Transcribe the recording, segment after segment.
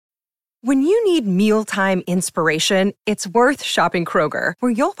When you need mealtime inspiration, it's worth shopping Kroger,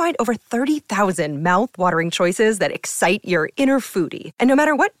 where you'll find over 30,000 mouth-watering choices that excite your inner foodie. And no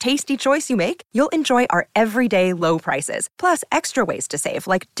matter what tasty choice you make, you'll enjoy our everyday low prices, plus extra ways to save,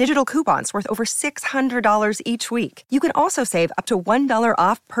 like digital coupons worth over $600 each week. You can also save up to $1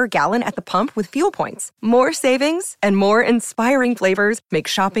 off per gallon at the pump with fuel points. More savings and more inspiring flavors make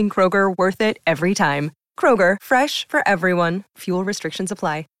shopping Kroger worth it every time. Kroger, fresh for everyone. Fuel restrictions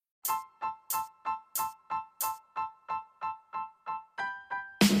apply.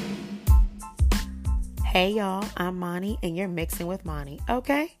 Hey y'all, I'm Monty and you're mixing with Monty,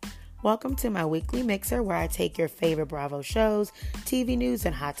 okay? Welcome to my weekly mixer where I take your favorite Bravo shows, TV news,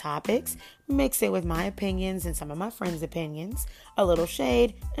 and hot topics, mix it with my opinions and some of my friends' opinions, a little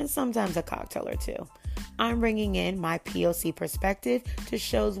shade, and sometimes a cocktail or two. I'm bringing in my POC perspective to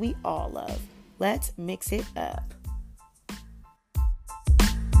shows we all love. Let's mix it up.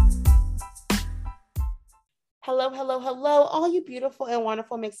 Hello, all you beautiful and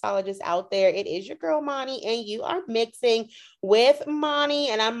wonderful mixologists out there. It is your girl, Monty, and you are mixing with Monty,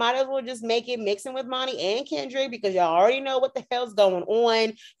 and I might as well just make it mixing with Monty and Kendrick because y'all already know what the hell's going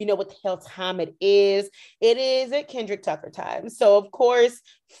on. You know what the hell time it is. It is at Kendrick Tucker time. So, of course,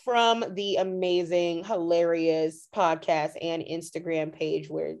 from the amazing, hilarious podcast and Instagram page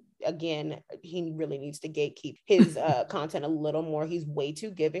where, again, he really needs to gatekeep his content a little more. He's way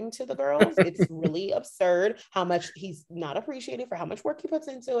too giving to the girls. It's really absurd how much he's not appreciated for how much work he puts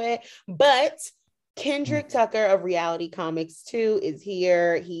into it. But Kendrick Tucker of Reality Comics 2 is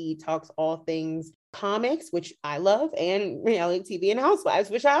here. He talks all things comics, which I love, and reality TV and housewives,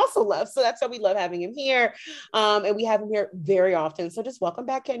 which I also love. So that's why we love having him here. And we have him here very often. So just welcome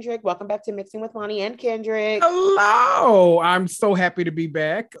back, Kendrick. Welcome back to Mixing with Monty and Kendrick. Hello. I'm so happy to be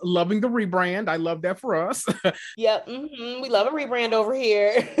back. Loving the rebrand. I love that for us. Yep. We love a rebrand over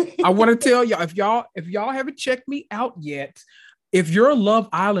here. I want to tell y'all, if y'all haven't checked me out yet, if you're a Love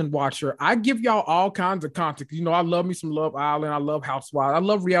Island watcher, I give y'all all kinds of content. You know, I love me some Love Island. I love Housewives. I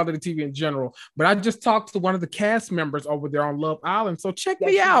love reality TV in general. But I just talked to one of the cast members over there on Love Island. So check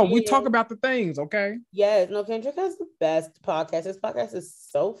me out. We talk about the things, okay? Yes. No, Kendrick has the best podcast. His podcast is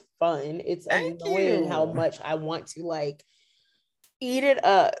so fun. It's annoying how much I want to eat it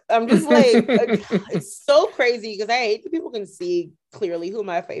up. I'm just it's so crazy because I hate that people can see clearly who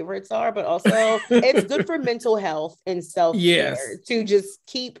my favorites are, but also it's good for mental health and self-care to just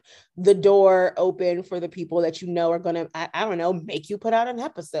keep the door open for the people that you know are gonna, I don't know, make you put out an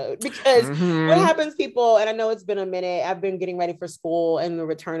episode. Because what happens, people, and I know it's been a minute, I've been getting ready for school and the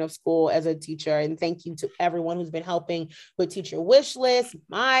return of school as a teacher, and thank you to everyone who's been helping with teacher wish lists,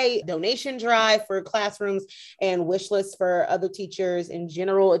 my donation drive for classrooms, and wish lists for other teachers in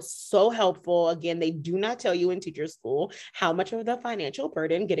general. It's so helpful. Again, they do not tell you in teacher school how much of the financial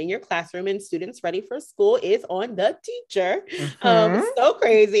burden getting your classroom and students ready for school is on the teacher. So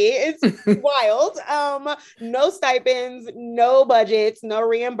crazy. It's wild. No stipends, no budgets, no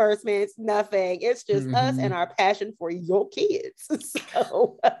reimbursements, nothing. It's just us and our passion for your kids.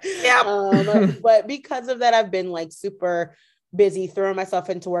 So, but because of that, I've been super busy throwing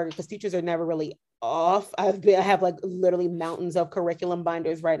myself into work because teachers are never really off. I have literally mountains of curriculum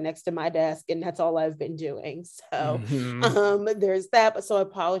binders right next to my desk, and that's all I've been doing. So there's that. But so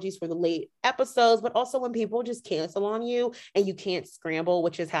apologies for the late episodes, but also when people just cancel on you and you can't scramble,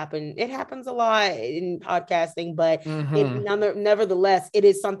 which has happened. It happens a lot in podcasting, but nevertheless, it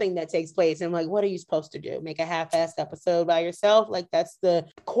is something that takes place. And what are you supposed to do? Make a half-assed episode by yourself? That's the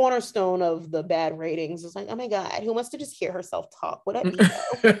cornerstone of the bad ratings. It's oh my God, who wants to just hear herself talk? What I'm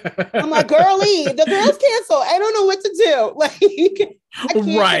girlie, the girls cancel. I don't know what to do. I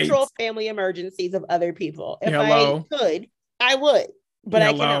can't control family emergencies of other people. If I could, I would, but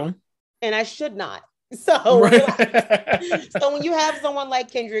I cannot, and I should not. So, so when you have someone like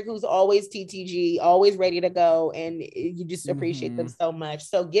Kendrick, who's always TTG, always ready to go, and you just appreciate them so much.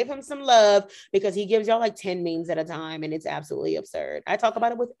 So give him some love because he gives y'all 10 memes at a time, and it's absolutely absurd. I talk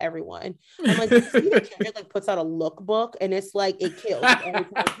about it with everyone. I'm Kendrick puts out a lookbook, and it's it kills every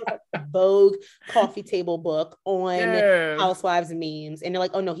time. Vogue coffee table book on Housewives memes, and they're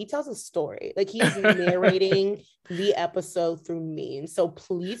oh no, he tells a story. He's narrating the episode through memes. So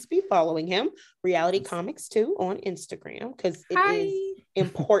please be following him, Reality Comics 2 on Instagram, because it is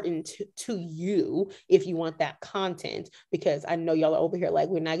important to you if you want that content, because I know y'all are over here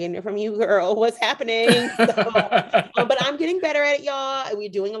we're not getting it from you, girl. What's happening? So, but I'm getting better at it, y'all. We're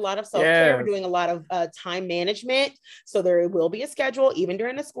doing a lot of self-care. We're doing a lot of time management. So there will be a schedule, even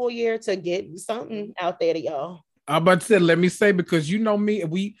during the school year, to get something out there to y'all. I'm about to say, let me say, because you know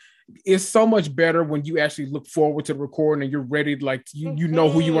me, it's so much better when you actually look forward to the recording and you're ready, like you know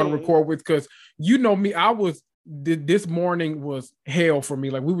who you want to record with. Because you know me, this morning was hell for me.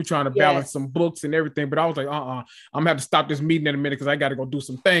 Like we were trying to balance some books and everything, but I was like, I'm gonna have to stop this meeting in a minute because I got to go do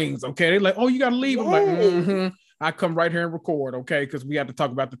some things. Okay, they're like, oh, you got to leave. I'm like, I come right here and record, okay, because we have to talk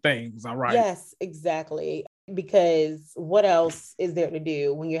about the things. All right. Yes, exactly. Because what else is there to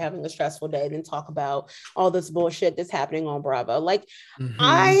do when you're having a stressful day than talk about all this bullshit that's happening on Bravo? Like,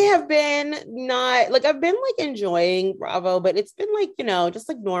 I have been I've been like enjoying Bravo, but it's been like, you know, just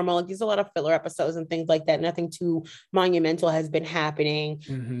like normal. Like there's a lot of filler episodes and things like that. Nothing too monumental has been happening.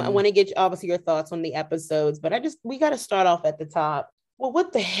 I want to get obviously your thoughts on the episodes, but we got to start off at the top. Well,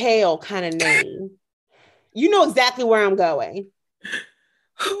 what the hell kind of name? You know exactly where I'm going.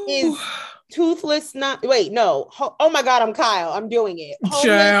 Is Toothless not? Wait, no. Oh my God, I'm Kyle. I'm doing it.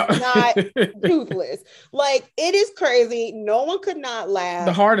 Homeless, not toothless. Like it is crazy. No one could not laugh.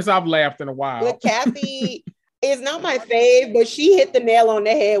 The hardest I've laughed in a while. Like Kathy is not my fave, but she hit the nail on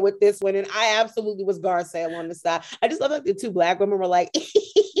the head with this one, and I absolutely was Garcelle on the side. I just love like the two Black women were like.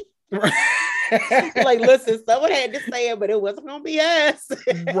 Like, listen, someone had to say it, but it wasn't gonna be us.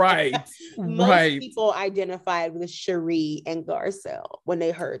 Right. Most people identified with Cherie and Garcelle when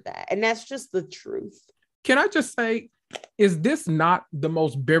they heard that, and that's just the truth. Can I just say, is this not the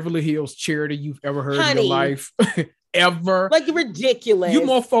most Beverly Hills charity you've ever heard in your life? Ever. Like ridiculous. You're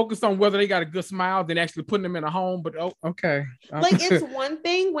more focused on whether they got a good smile than actually putting them in a home, but okay. Like it's one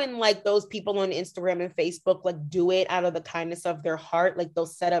thing when like those people on Instagram and Facebook like do it out of the kindness of their heart, like they'll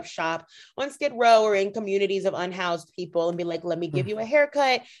set up shop on Skid Row or in communities of unhoused people and be like, let me give you a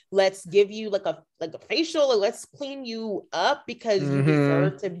haircut, let's give you like a facial, or let's clean you up because you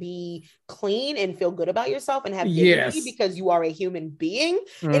deserve to be clean and feel good about yourself and have dignity because you are a human being.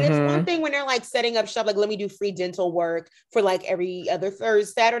 And it's one thing when they're like setting up shop, like let me do free dental work for like every other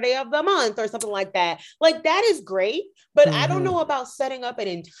Thursday, Saturday of the month or something like that. Like that is great, but I don't know about setting up an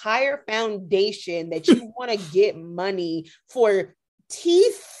entire foundation that you want to get money for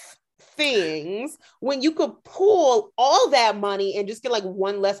teeth things when you could pull all that money and just get like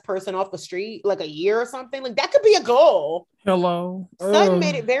one less person off the street like a year or something. Like that could be a goal. Hello. Sutton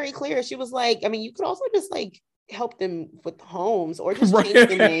made it very clear. She was like, I mean, you could also just like help them with homes or just change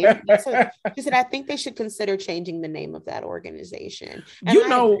the name. She said, I think they should consider changing the name of that organization. And you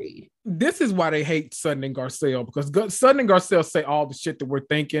know, this is why they hate Sutton and Garcelle, because Sutton and Garcelle say all the shit that we're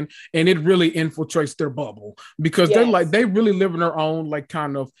thinking and it really infiltrates their bubble because they're like, they really live in their own like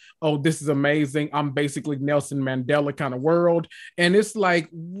kind of, oh, this is amazing, I'm basically Nelson Mandela kind of world. And it's like,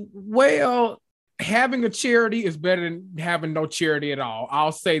 well, having a charity is better than having no charity at all.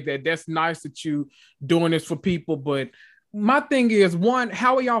 I'll say that. That's nice that you doing this for people, but my thing is, one,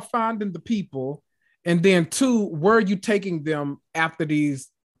 how are y'all finding the people? And then two, where are you taking them after these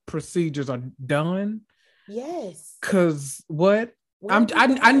procedures are done? Yes. Because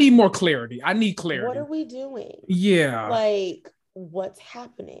I need more clarity. I need clarity. What are we doing? Yeah. Like, what's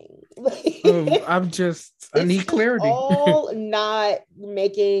happening? I need clarity. All not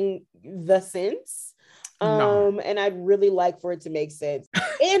making the sense. No. And I'd really like for it to make sense.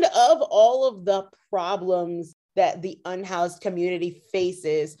 And of all of the problems that the unhoused community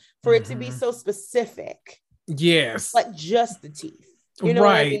faces, for it to be so specific. Yes. Like just the teeth. You know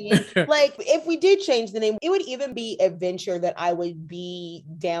what I mean? Like if we did change the name, it would even be a venture that I would be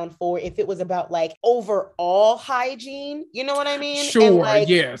down for if it was about like overall hygiene. You know what I mean? Sure. And like,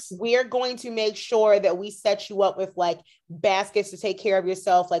 yes. We're going to make sure that we set you up with like baskets to take care of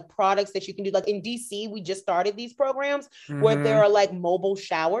yourself, like products that you can do. Like in DC, we just started these programs where there are like mobile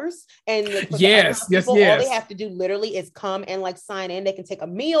showers. And people, all they have to do literally is come and like sign in. They can take a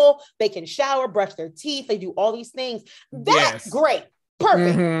meal, they can shower, brush their teeth, they do all these things. That's great.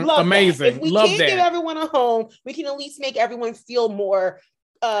 Perfect. Love amazing. That. If we can't give everyone a home, we can at least make everyone feel more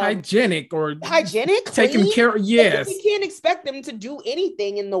hygienic, taking clean. care. Yes. We can't expect them to do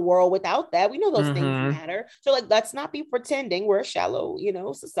anything in the world without that. We know those things matter. So like, let's not be pretending we're a shallow,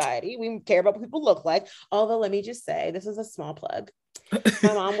 society. We care about what people look like. Although, let me just say, this is a small plug.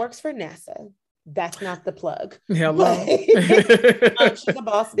 My mom works for NASA. That's not the plug. Hello. She's a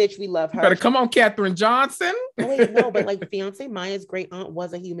boss bitch. We love her. Better come on, Katherine Johnson. Wait, no, but like fiance Maya's great aunt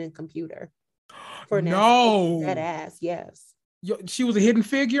was a human computer. For NASA. No. That ass, yes. She was a hidden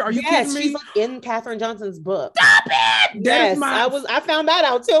figure. Are you kidding me? She's like in Katherine Johnson's book. Stop it! Yes, I found that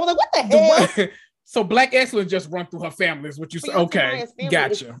out too. I was like, what the hell? So Black excellence just run through her family is what you say. Okay,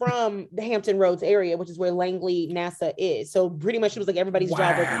 gotcha. From the Hampton Roads area, which is where Langley NASA is. So pretty much it was like everybody's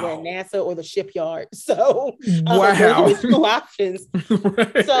job was either at NASA or the shipyard. So those were two options.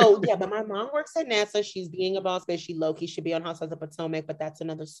 Right. So yeah, but my mom works at NASA. She's being a boss, but she low-key should be on Housewives of Potomac, but that's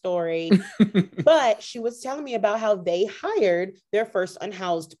another story. But she was telling me about how they hired their first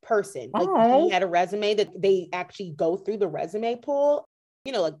unhoused person. Like he had a resume that they actually go through the resume pool.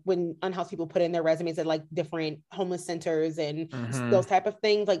 You know, like when unhoused people put in their resumes at like different homeless centers and those type of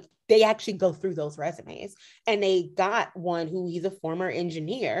things, like they actually go through those resumes. And they got one who he's a former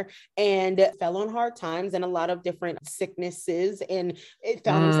engineer and fell on hard times and a lot of different sicknesses and it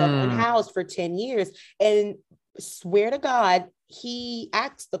found himself unhoused for 10 years. And swear to God, he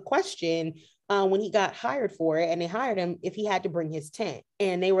asked the question when he got hired for it and they hired him if he had to bring his tent.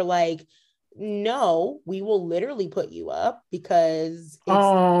 And they were like, no, we will literally put you up because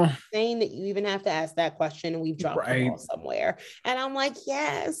it's insane that you even have to ask that question and we've dropped the ball somewhere. And I'm like,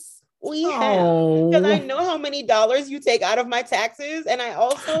 yes, we have. Because I know how many dollars you take out of my taxes. And I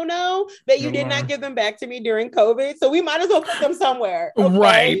also know that you did not give them back to me during COVID. So we might as well put them somewhere. Okay?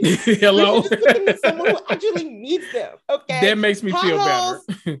 Right. Hello. Just put them to someone who actually needs them. Okay. That makes me feel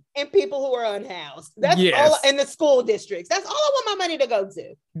better. And people who are unhoused. That's all in the school districts. That's all I want my money to go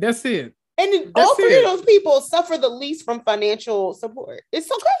to. That's it. And all three of those people suffer the least from financial support. It's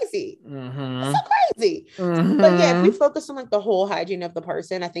so crazy. It's so crazy. But yeah, if we focus on like the whole hygiene of the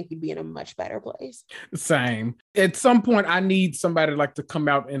person, I think we'd be in a much better place. Same. At some point, I need somebody like to come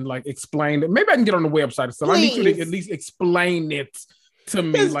out and like explain it. Maybe I can get on the website or something. Please. I need you to at least explain it to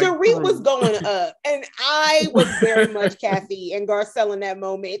me. Because Dorit was going up, and I was very much Kathy and Garcelle in that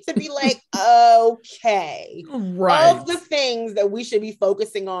moment to be like, okay, of the things that we should be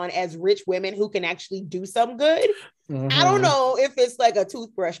focusing on as rich women who can actually do some good. I don't know if it's like a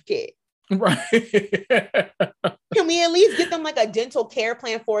toothbrush kit. Right. Can we at least get them like a dental care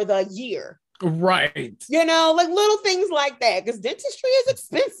plan for the year? Right. You know, like little things like that, because dentistry is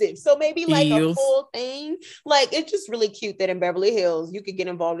expensive. So maybe like a full thing. Like it's just really cute that in Beverly Hills, you could get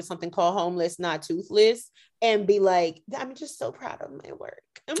involved in something called Homeless, Not Toothless and be like, I'm just so proud of my work.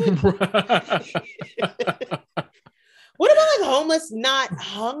 Like, what about like Homeless, Not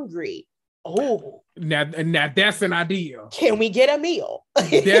Hungry? Oh, now that's an idea. Can we get a meal?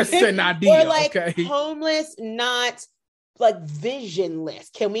 That's an idea. Or like Homeless, Not like visionless.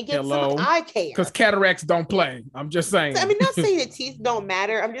 Can we get some eye care? Because cataracts don't play. I'm just saying. I mean, not saying that teeth don't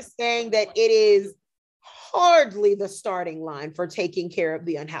matter. I'm just saying that it is hardly the starting line for taking care of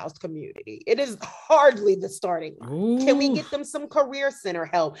the unhoused community. It is hardly the starting line. Ooh. Can we get them some career center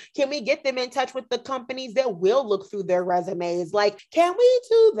help? Can we get them in touch with the companies that will look through their resumes? Like, can we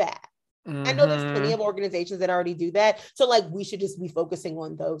do that? I know there's plenty of organizations that already do that. So like, we should just be focusing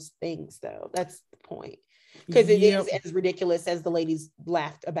on those things though. That's the point. Because it is as ridiculous as the ladies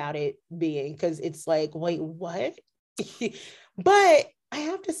laughed about it being, because it's like, wait, what? But I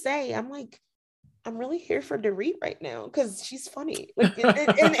have to say, I'm really here for Dorit right now because she's funny, like in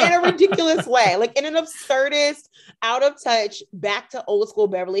a ridiculous way, like in an absurdist, out of touch, back to old school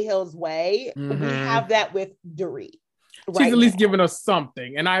Beverly Hills way. We have that with Dorit. She's at least giving us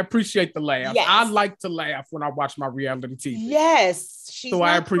something, and I appreciate the laugh. Yes. I like to laugh when I watch my reality TV. Yes, she's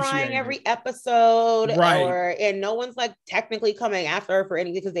not crying every episode, and no one's like technically coming after her for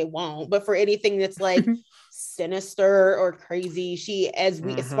anything because they won't. But for anything that's like sinister or crazy, as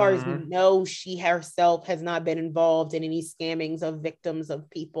far as we know, she herself has not been involved in any scammings of victims of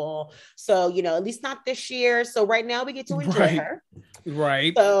people. So you know, at least not this year. So right now we get to enjoy her.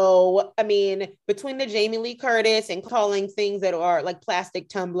 Right. So, I mean, between the Jamie Lee Curtis and calling things that are like plastic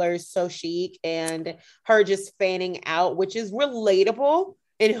tumblers so chic and her just fanning out, which is relatable.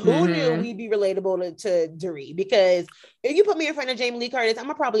 And who knew we'd be relatable to Dorit? Because if you put me in front of Jamie Lee Curtis, I'm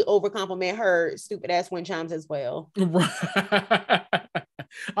going to probably overcompliment her stupid ass wind chimes as well. Right.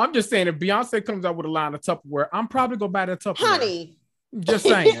 I'm just saying, if Beyonce comes out with a line of Tupperware, I'm probably going to buy that Tupperware. Honey. Just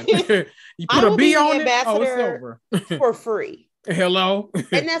saying. You put a B on it, it's over. For free. Hello.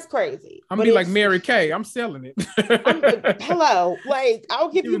 And that's crazy. I'm gonna be like Mary Kay. I'm selling it. Hello. Like,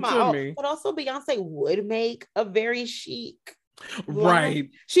 I'll give you my all. But also Beyonce would make a very chic right.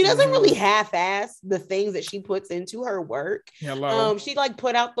 She doesn't really half-ass the things that she puts into her work. Hello. She like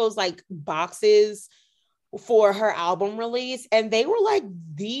put out those like boxes for her album release, and they were like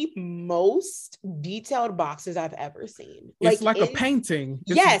the most detailed boxes I've ever seen. It's like a painting.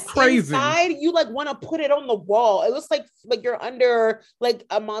 It's yes, crazy. Inside, you like want to put it on the wall. It looks like you're under like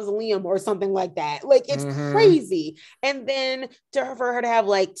a mausoleum or something like that. Like it's crazy. And then for her to have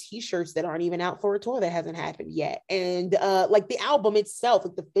like t-shirts that aren't even out for a tour that hasn't happened yet, and like the album itself,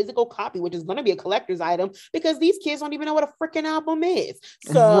 like the physical copy, which is going to be a collector's item because these kids don't even know what a freaking album is.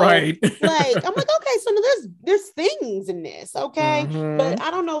 So right, like I'm like, okay, so there's things in this, okay, but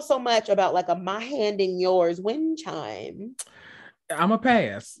I don't know so much about like a my hand in yours wind chime. I'm a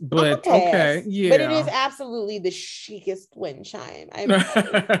pass, but okay, yeah. But it is absolutely the chicest wind chime I've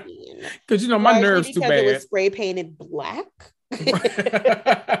ever seen. Because my nerves too bad. It was spray painted black.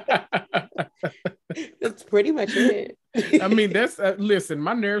 That's pretty much it. I mean, that's listen,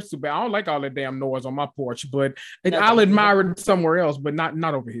 my nerves too bad. I don't like all that damn noise on my porch, but I'll admire it somewhere else, but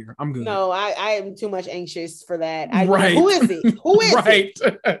not over here. I'm good. No, I am too much anxious for that. Right. Who is it? Who is right.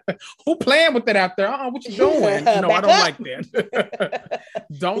 it? Who playing with that out there? What you doing? No, I don't like that.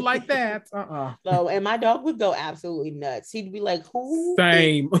 Don't like that. So, and my dog would go absolutely nuts. He'd be like, who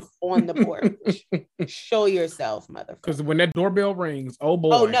Same on the porch? Show yourself, motherfucker. Because when that doorbell rings, oh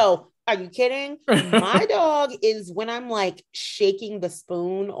boy. Oh no. Are you kidding? My dog is when I'm like shaking the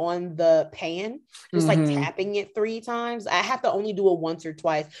spoon on the pan, just like tapping it 3 times. I have to only do it once or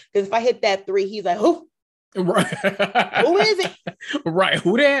twice because if I hit that 3, he's like, who? Right. Who is it? Right.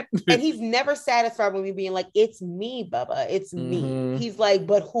 Who that? And he's never satisfied with me being like, it's me, Bubba. It's me. He's like,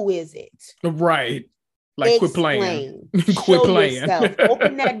 but who is it? Right. Like, quit playing. Quit playing. Yourself.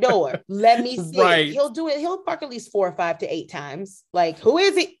 Open that door. Let me see. Right. He'll do it. He'll bark at least 4 or 5 to 8 times. Like, who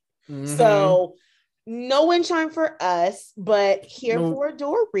is it? So no wind chime for us, but here for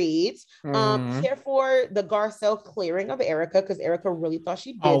door reads, here for the Garcelle clearing of Erica, because Erica really thought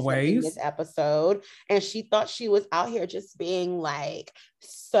she did something in this episode, and she thought she was out here just being like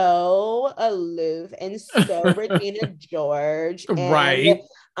so aloof and so Regina George, and, right.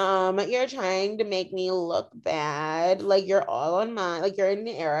 You're trying to make me look bad, like you're all on mine, like you're in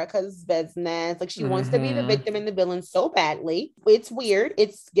Erica's business, like she wants to be the victim and the villain so badly. It's weird.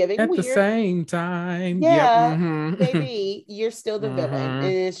 It's giving at weird. The same time. Yeah, baby, you're still the villain, and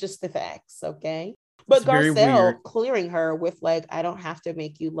it's just the facts, okay? But Garcelle clearing her with like, I don't have to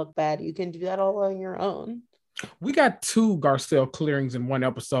make you look bad. You can do that all on your own. We got 2 Garcelle clearings in one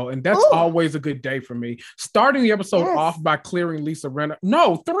episode, and that's always a good day for me. Starting the episode off by clearing Lisa Rinna.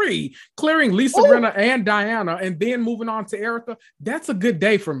 No, 3. Clearing Lisa Rinna and Diana, and then moving on to Erica. That's a good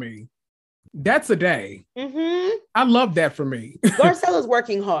day for me. That's a day. I love that for me. Garcelle is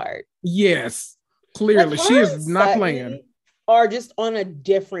working hard. Yes, clearly. She is not playing. Or just on a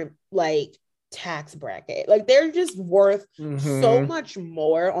different, like, tax bracket. Like they're just worth so much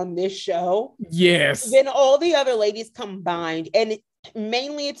more on this show than all the other ladies combined, and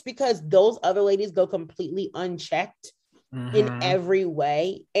mainly it's because those other ladies go completely unchecked in every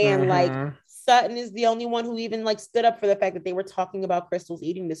way, and like Sutton is the only one who even like stood up for the fact that they were talking about Crystal's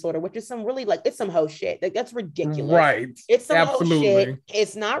eating disorder, which is some really like, it's some hoe shit. Like that's ridiculous. Right. It's some hoe shit.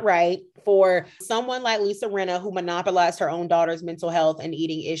 It's not right for someone like Lisa Rinna, who monopolized her own daughter's mental health and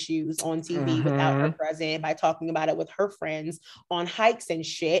eating issues on TV without her present, by talking about it with her friends on hikes and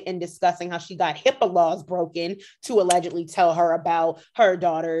shit, and discussing how she got HIPAA laws broken to allegedly tell her about her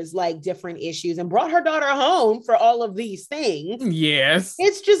daughter's like different issues, and brought her daughter home for all of these things. Yes.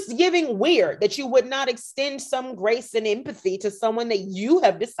 It's just giving weird that you would not extend some grace and empathy to someone that you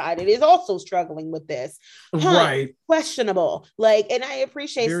have decided is also struggling with this. Right. Questionable. Like, and I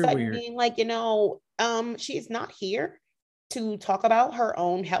appreciate Sutton being like, she's not here to talk about her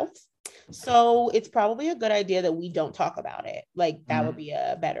own health. So it's probably a good idea that we don't talk about it. Like that would be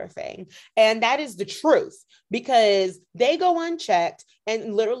a better thing. And that is the truth, because they go unchecked,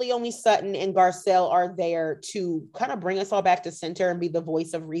 and literally only Sutton and Garcelle are there to kind of bring us all back to center and be the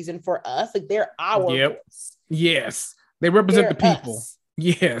voice of reason for us. Like they're our voice. Yes. They represent the people. Us.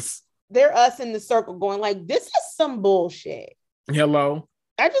 Yes. They're us in the circle going like, this is some bullshit. Hello.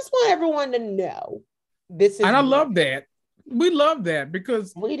 I just want everyone to know this is. And I love that. We love that,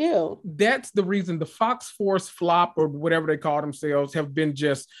 because we do. That's the reason the Fox Force flop, or whatever they call themselves,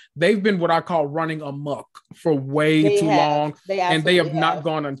 they've been what I call running amok for way too long. And they have not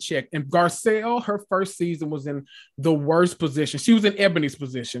gone unchecked. And Garcelle, her first season was in the worst position. She was in Ebony's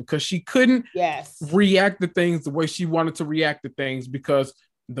position because she couldn't react to things the way she wanted to react to things, because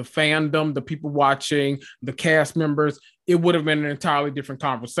the fandom, the people watching, the cast members, it would have been an entirely different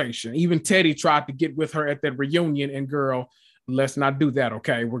conversation. Even Teddy tried to get with her at that reunion, and girl, let's not do that.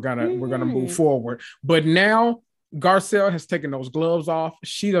 Okay, we're gonna move forward. But now Garcelle has taken those gloves off.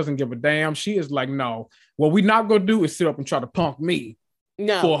 She doesn't give a damn. She is like, no, what we're not going to do is sit up and try to punk me.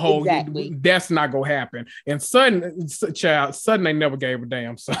 No, for a whole exactly. That's not gonna happen. And Sudden they never gave a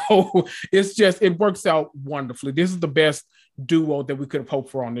damn. So it works out wonderfully. This is the best duo that we could have hoped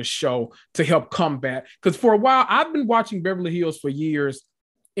for on this show to help combat. Because for a while, I've been watching Beverly Hills for years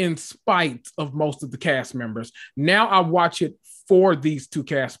in spite of most of the cast members. Now I watch it for these two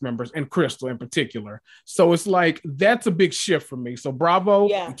cast members and Crystal in particular. So it's like, that's a big shift for me. So bravo,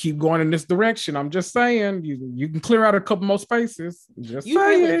 keep going in this direction. I'm just saying, you can clear out a couple more spaces.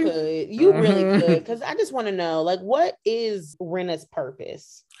 Really could. You really could. Because I just want to know, like, what is Rinna's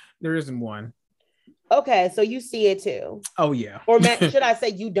purpose? There isn't one. Okay, so you see it too. Oh, yeah. Or should I say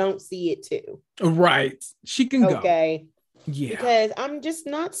you don't see it too? Right. She can go. Okay. Yeah. Because I'm just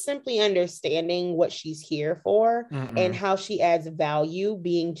not simply understanding what she's here for and how she adds value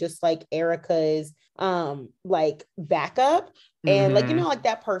being just like Erica's like backup. And like, you know, like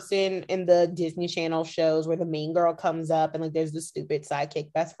that person in the Disney Channel shows where the main girl comes up and like there's the stupid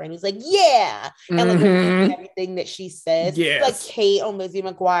sidekick best friend who's like, yeah. And like everything that she says. Yes. Like Kate on Lizzie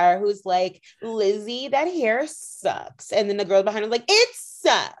McGuire, who's like, Lizzie, that hair sucks. And then the girl behind her like, it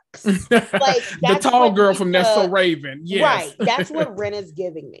sucks. Like the tall girl from That's So Raven. Yes. Right. That's what Rinna's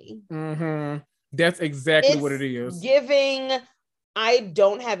giving me. That's exactly what it is. Giving, I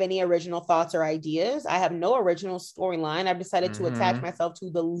don't have any original thoughts or ideas. I have no original storyline. I've decided to attach myself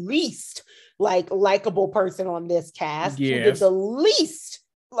to the least likable person on this cast. Who did the least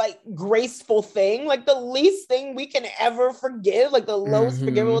graceful thing, like the least thing we can ever forgive, like the lowest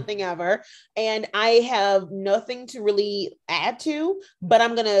forgivable thing ever. And I have nothing to really add to, but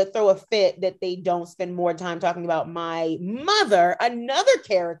I'm gonna throw a fit that they don't spend more time talking about my mother, another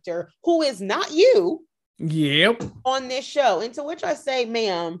character who is not you. Yep. On this show. And to which I say,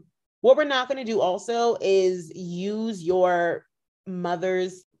 ma'am, what we're not going to do also is use your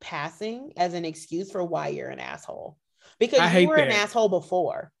mother's passing as an excuse for why you're an asshole. Because you were an asshole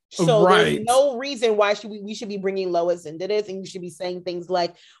before. So there's no reason why we should be bringing Lois into this. And you should be saying things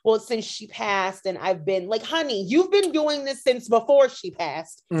like, well, since she passed and I've been like, honey, you've been doing this since before she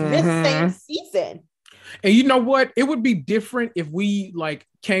passed. This same season. And you know what? It would be different if we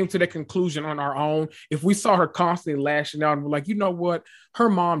came to that conclusion on our own. If we saw her constantly lashing out and we're like, you know what? Her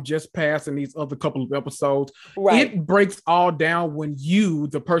mom just passed in these other couple of episodes. Right. It breaks all down when you,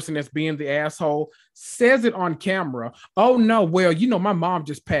 the person that's being the asshole, says it on camera. Oh no, well, you know, my mom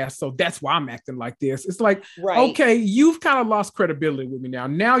just passed, so that's why I'm acting like this. It's like, okay, you've kind of lost credibility with me now.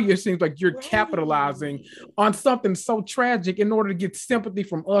 Now it seems like you're capitalizing on something so tragic in order to get sympathy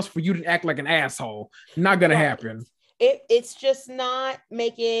from us for you to act like an asshole. Not gonna happen. It's just not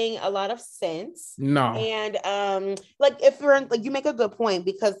making a lot of sense. No. And if we're you make a good point,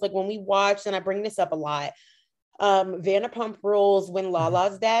 because when we watched, and I bring this up a lot, Vanderpump Rules, when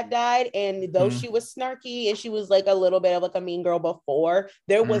Lala's dad died, and though she was snarky and she was a little bit of a mean girl before,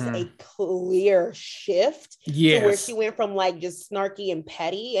 there was a clear shift to where she went from just snarky and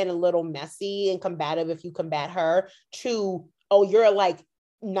petty and a little messy and combative if you combat her to, oh, you're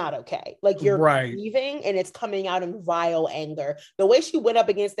not okay. You're grieving and it's coming out in vile anger. The way she went up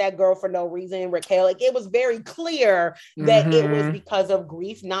against that girl for no reason, Raquel, it was very clear that it was because of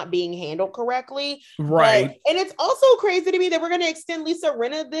grief not being handled correctly. Right. And it's also crazy to me that we're going to extend Lisa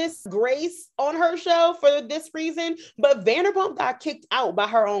Rinna this grace on her show for this reason. But Vanderpump got kicked out by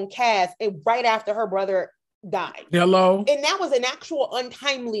her own cast right after her brother died. Hello. And that was an actual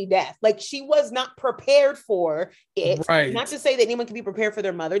untimely death. She was not prepared for it. Right. Not to say that anyone can be prepared for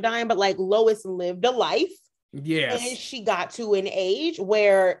their mother dying, but Lois lived a life. Yes. And she got to an age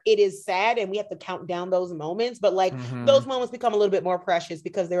where it is sad and we have to count down those moments, but those moments become a little bit more precious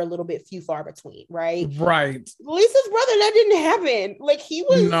because they're a little bit few far between, right? Right. Lisa's brother, that didn't happen. He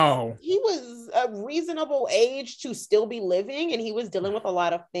was a reasonable age to still be living, and he was dealing with a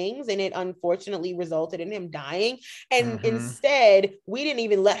lot of things, and it unfortunately resulted in him dying. And instead, we didn't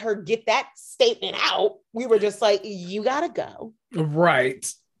even let her get that statement out. We were just like, you gotta go. Right.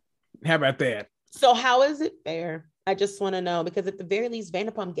 How about that? So how is it fair? I just want to know, because at the very least,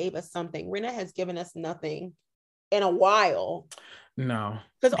 Vanderpump gave us something. Rinna has given us nothing in a while. No.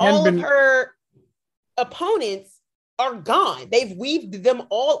 Because all of her opponents are gone. They've weaved them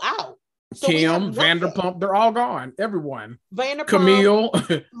all out. So Kim, Vanderpump, they're all gone. Everyone. Vanderpump, Camille.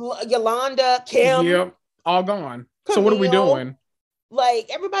 Yolanda, Kim. Yep, all gone. Camille, so what are we doing?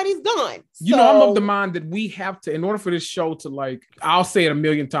 Everybody's gone. You know, I'm of the mind that we have to, in order for this show to I'll say it a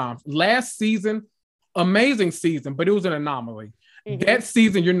million times. Last season, amazing season, but it was an anomaly. That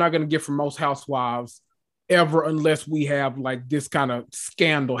season, you're not going to get from most housewives ever unless we have like this kind of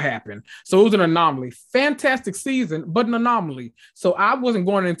scandal happen. So it was an anomaly. Fantastic season, but an anomaly. So I wasn't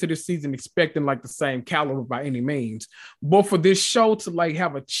going into this season expecting like the same caliber by any means. But for this show to like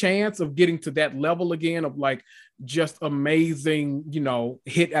have a chance of getting to that level again of like just amazing, you know,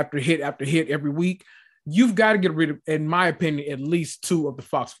 hit after hit after hit every week, you've got to get rid of, in my opinion, at least 2 of the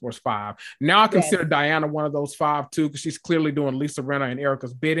Fox Force 5. Now I consider Diana one of those 5 too, because she's clearly doing Lisa Rinna and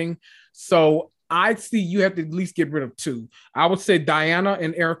Erica's bidding. So I see you have to at least get rid of 2. I would say Diana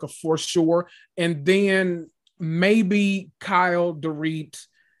and Erica for sure. And then maybe Kyle, Dorit,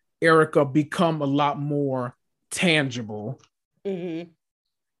 Erica become a lot more tangible in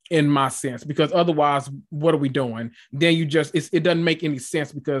my sense, because otherwise, what are we doing? Then you just, it doesn't make any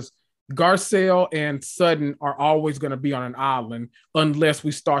sense because Garcelle and Sutton are always going to be on an island unless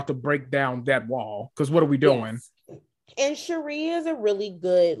we start to break down that wall. Because what are we doing? Yes. And Cherie is a really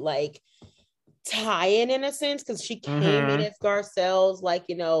good, like, tie-in a sense, because she came in as Garcelle's, like,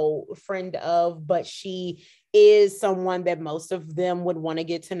 you know, friend of, but she is someone that most of them would want to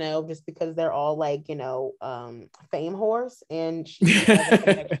get to know just because they're all like, you know, fame whores, and she has a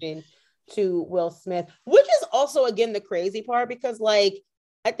connection to Will Smith, which is also, again, the crazy part, because like,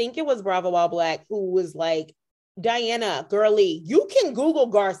 I think it was Bravo All Black who was like, Diana, girly, you can Google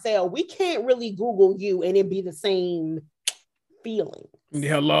Garcelle. We can't really Google you and it be the same feeling.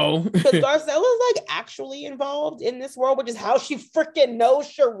 Hello. Because Garcelle is like actually involved in this world, which is how she freaking knows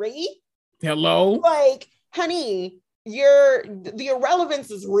Cherie. Hello. Like, honey, the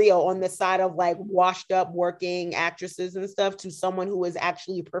irrelevance is real on the side of like washed up working actresses and stuff to someone who is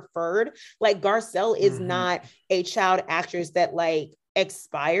actually preferred. Like Garcelle is not a child actress that like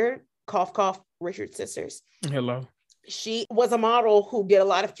expired, cough, cough, Richard Sisters. Hello. She was a model who did a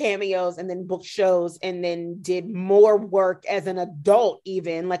lot of cameos and then booked shows and then did more work as an adult,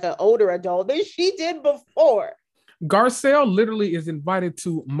 even like an older adult, than she did before. Garcelle literally is invited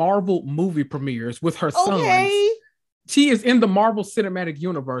to Marvel movie premieres with her sons. She is in the Marvel Cinematic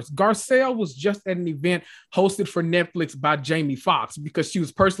Universe. Garcelle was just at an event hosted for Netflix by Jamie Foxx because she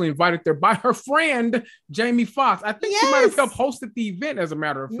was personally invited there by her friend, Jamie Foxx. I think she might have helped hosted the event, as a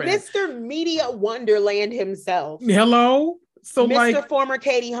matter of fact. Mr. Media Wonderland himself. Hello? So Mr. like, former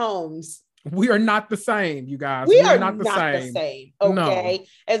Katie Holmes. We are not the same, you guys. We are not the same. Okay. No.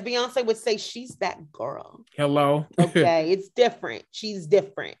 As Beyonce would say, she's that girl. Hello? Okay. It's different. She's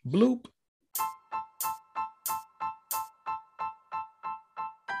different. Bloop.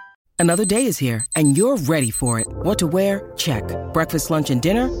 Another day is here, and you're ready for it. What to wear? Check. Breakfast, lunch, and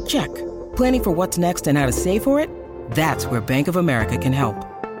dinner? Check. Planning for what's next and how to save for it? That's where Bank of America can help.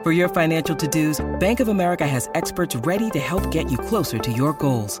 For your financial to-dos, Bank of America has experts ready to help get you closer to your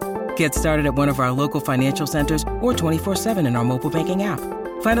goals. Get started at one of our local financial centers or 24/7 in our mobile banking app.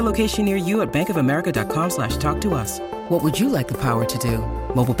 Find a location near you at bankofamerica.com/talktous. What would you like the power to do?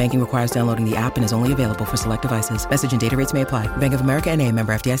 Mobile banking requires downloading the app and is only available for select devices. Message and data rates may apply. Bank of America N.A.,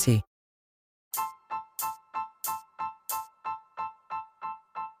 member FDIC.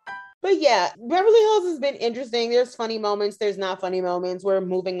 But yeah, Beverly Hills has been interesting. There's funny moments. There's not funny moments. We're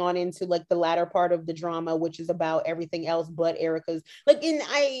moving on into like the latter part of the drama, which is about everything else but Erica's. Like,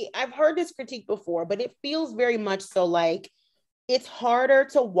 I've heard this critique before, but it feels very much so like it's harder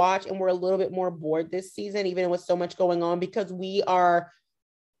to watch and we're a little bit more bored this season, even with so much going on, because we are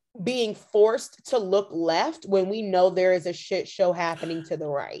being forced to look left when we know there is a shit show happening to the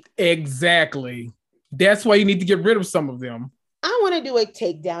right. Exactly. That's why you need to get rid of some of them. I want to do a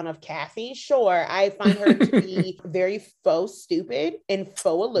takedown of Kathy. Sure. I find her to be very faux stupid and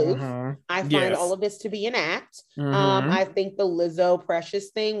faux aloof. I find all of this to be an act. I think the Lizzo Precious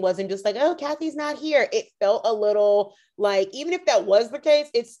thing wasn't just like, oh, Kathy's not here. It felt a little like, even if that was the case,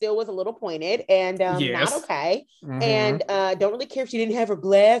 it still was a little pointed and not okay. And don't really care if she didn't have her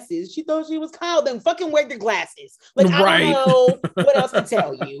glasses. She thought she was Kyle. Then fucking wear your glasses. Like, I don't know what else to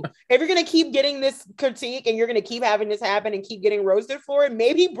tell you. If you're going to keep getting this critique and you're going to keep having this happen and keep getting roasted for it,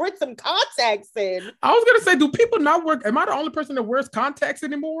 maybe put some contacts in. I was going to say, do people not work? Am I the only person that wears contacts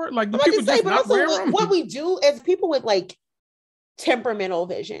anymore? Like, do people just not wear them? What we do as people with like temperamental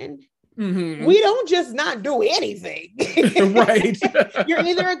vision, we don't just not do anything. Right. You're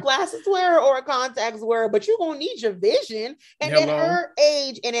either a glasses wearer or a contacts wearer, but you're going to need your vision. And at her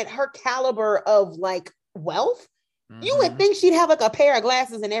age and at her caliber of like wealth, you would think she'd have like a pair of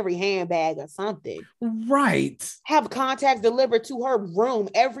glasses in every handbag or something. Right. Have contacts delivered to her room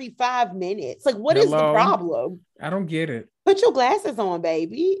every 5 minutes. Like, what is the problem? I don't get it. Put your glasses on,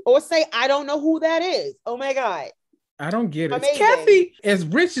 baby. Or say, I don't know who that is. Oh my God. I don't get it. Amazing. Kathy, as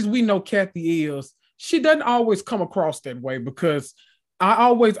rich as we know Kathy is, she doesn't always come across that way because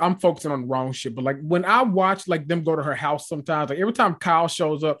I'm focusing on the wrong shit, but like when I watch like them go to her house sometimes, like every time Kyle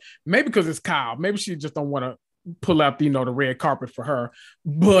shows up, maybe because it's Kyle, maybe she just don't want to pull out, the red carpet for her.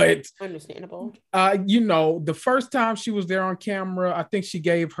 But understandable. The first time she was there on camera, I think she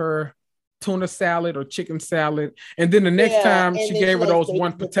gave her tuna salad or chicken salad, and then the next time she gave her those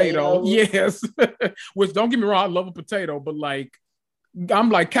one potato. Yes, which don't get me wrong, I love a potato, but like I'm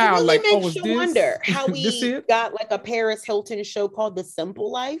like Kyle, really like, makes you wonder how we it? got like a Paris Hilton show called The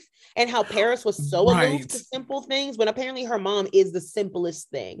Simple Life, and how Paris was so aloof to simple things when apparently her mom is the simplest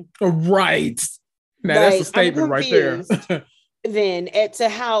thing. Right. Now like, that's a statement right there. Then to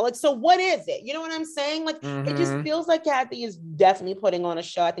how, like, so what is it? You know what I'm saying? Like, it just feels like Kathy is definitely putting on a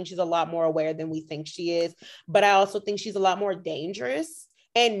show. I think she's a lot more aware than we think she is, but I also think she's a lot more dangerous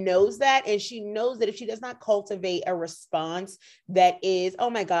and knows that. And she knows that if she does not cultivate a response that is,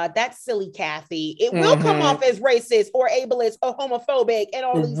 oh my God, that's silly Kathy, it will come off as racist or ableist or homophobic and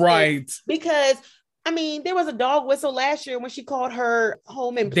all these things. Because I mean, there was a dog whistle last year when she called her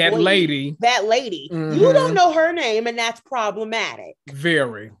home employee. That lady. You don't know her name, and that's problematic.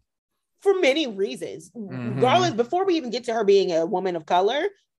 Very. For many reasons. Regardless, before we even get to her being a woman of color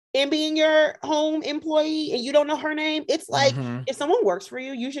and being your home employee and you don't know her name, it's like, if someone works for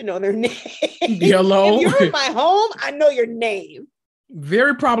you, you should know their name. Hello. If you're in my home, I know your name.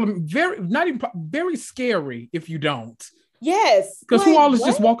 Very very scary if you don't. Yes. Because like, who all is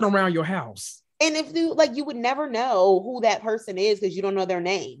just walking around your house? And if you would never know who that person is because you don't know their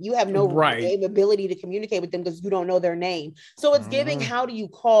name. You have no ability to communicate with them because you don't know their name. So it's giving, how do you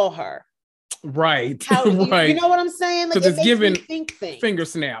call her? Right. How do you know what I'm saying? Like, it's giving finger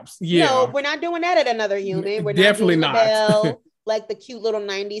snaps. Yeah. No, we're not doing that at Another Human. We're definitely not. Like the cute little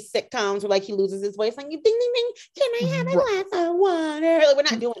 90s sitcoms where like he loses his voice, like ding ding ding, can I have a glass of water? Like, we're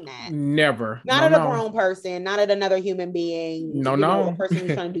not doing that. Never. Not at a grown person, not at another human being. No. A person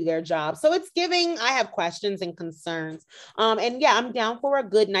who's trying to do their job. So it's giving, I have questions and concerns. And yeah, I'm down for a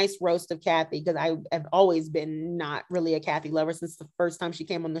good, nice roast of Kathy because I have always been not really a Kathy lover since the first time she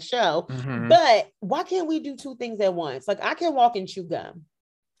came on the show. But why can't we do two things at once? Like I can walk and chew gum.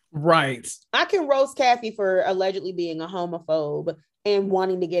 Right. I can roast Kathy for allegedly being a homophobe and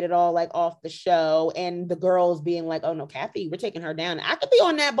wanting to get it all like off the show, and the girls being like, oh no, Kathy, we're taking her down. I could be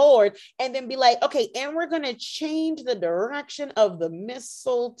on that board and then be like, okay, and we're going to change the direction of the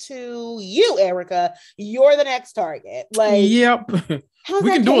missile to you, Erica. You're the next target. Like, yep. How's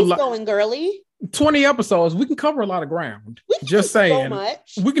that case going, girly? 20 episodes, we can cover a lot of ground. Just saying. So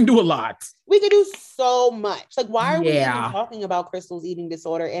much. We can do a lot. We can do so much. Like, why are we even talking about Crystal's eating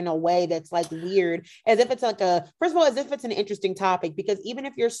disorder in a way that's like weird? As if it's like first of all, as if it's an interesting topic, because even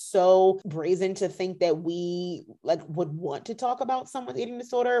if you're so brazen to think that we like would want to talk about someone's eating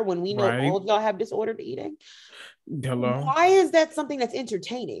disorder when we know all of y'all have disordered eating. Hello. Why is that something that's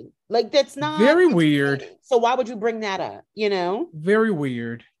entertaining? Like, that's not very weird. So why would you bring that up? You know? Very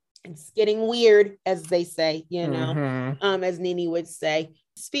weird. It's getting weird, as they say, you know, as Nene would say.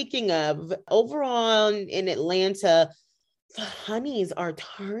 Speaking of, overall in Atlanta, the honeys are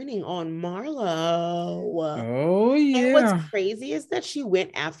turning on Marlo. Oh, yeah. And what's crazy is that she went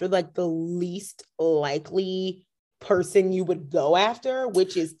after like the least likely person you would go after,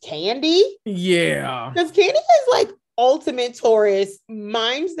 which is Candy. Yeah. Because Candy is like ultimate Taurus,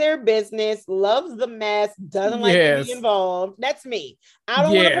 minds their business, loves the mess, doesn't like to be involved. That's me. I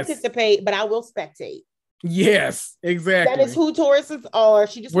don't want to participate, but I will spectate. Yes, exactly. That is who Tauruses are.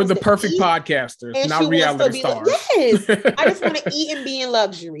 We're the perfect podcasters, not reality stars. Yes, I just want to eat and be in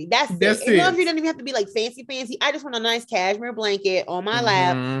luxury. That's it. Luxury doesn't even have to be like fancy. I just want a nice cashmere blanket on my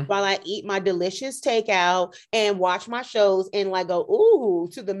lap while I eat my delicious takeout and watch my shows and like go ooh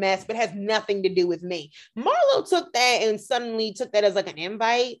to the mess, but has nothing to do with me. Marlo took that and suddenly took that as like an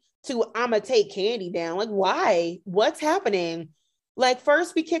invite to I'ma take Candy down. Like, why? What's happening? Like,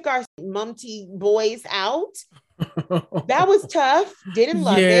 first we kick our mumty boys out. That was tough. Didn't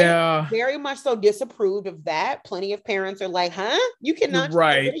love it. Very much so disapproved of that. Plenty of parents are like, huh? You cannot get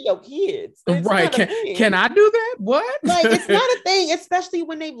rid of your kids. It's can I do that? What? Like, it's not a thing, especially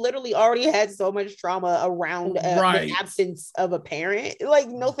when they've literally already had so much trauma around the absence of a parent. Like,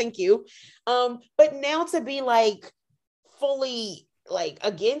 no, thank you. But now to be like fully like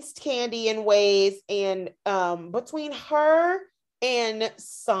against Candy in ways, and between her and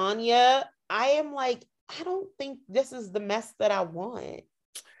Sonia, I am like, I don't think this is the mess that I want.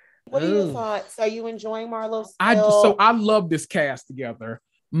 What are your thoughts? Are you enjoying Marlo still? I love this cast together,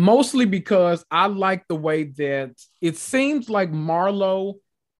 mostly because I like the way that it seems like Marlo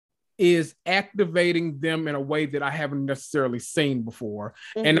is activating them in a way that I haven't necessarily seen before.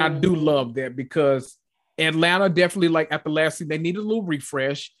 And I do love that because Atlanta definitely, like at the last season, they needed a little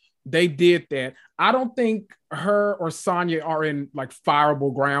refresh. They did that. I don't think her or Sonya are in like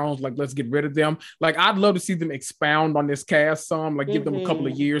fireable grounds. Like, let's get rid of them. Like, I'd love to see them expound on this cast some, like give them a couple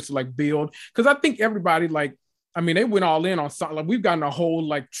of years to like build. Because I think everybody, like, I mean, they went all in on Sonya. Like, we've gotten a whole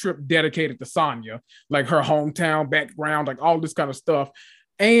like trip dedicated to Sonya, like her hometown background, like all this kind of stuff.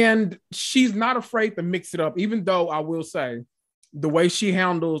 And she's not afraid to mix it up, even though I will say the way she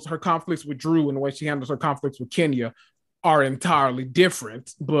handles her conflicts with Drew and the way she handles her conflicts with Kenya are entirely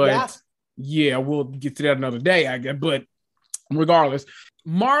different. But yeah, we'll get to that another day, I guess. But regardless,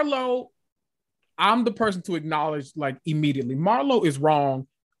 Marlo, I'm the person to acknowledge like immediately. Marlo is wrong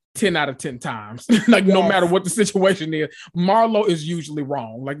 10 out of 10 times. Like, no matter what the situation is, Marlo is usually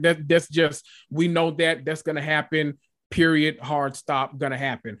wrong. Like that's just, we know that's going to happen. Period. Hard stop. Going to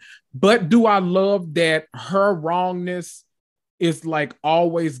happen. But do I love that her wrongness is like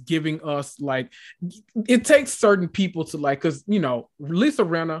always giving us like, it takes certain people to like, because, you know, Lisa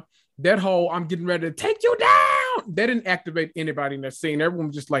Rinna, that whole I'm getting ready to take you down, that didn't activate anybody in that scene. Everyone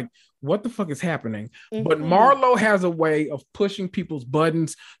was just like, what the fuck is happening? But Marlo has a way of pushing people's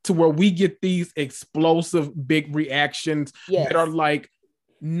buttons to where we get these explosive big reactions that are like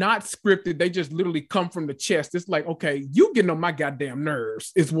not scripted. They just literally come from the chest. It's like, okay, you getting on my goddamn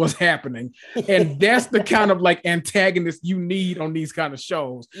nerves is what's happening. And that's the kind of like antagonist you need on these kind of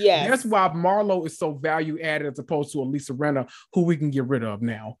shows. Yeah, that's why Marlo is so value added as opposed to a Lisa Rinna, who we can get rid of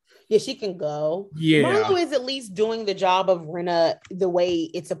now. Yeah, she can go. Yeah. Marlo is at least doing the job of Rinna the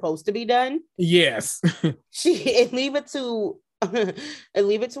way it's supposed to be done. Yes. Leave it to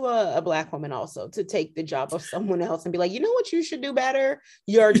a Black woman also to take the job of someone else and be like, you know what you should do better?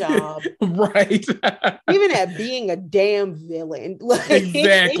 Your job. Right. Even at being a damn villain. Like,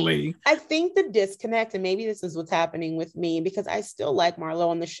 exactly. I think the disconnect, and maybe this is what's happening with me, because I still like Marlo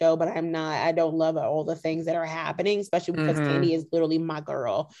on the show, but I don't love all the things that are happening, especially because Candy is literally my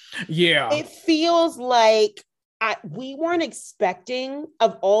girl. Yeah. It feels like we weren't expecting,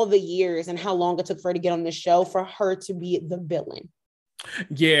 of all the years and how long it took for her to get on the show, for her to be the villain.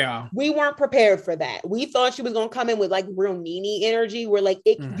 Yeah. We weren't prepared for that. We thought she was going to come in with like real Nene energy where like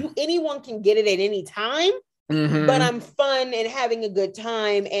anyone can get it at any time, but I'm fun and having a good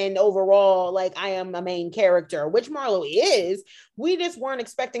time. And overall, like, I am a main character, which Marlo is. We just weren't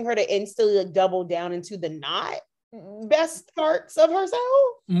expecting her to instantly like double down into the not best parts of herself.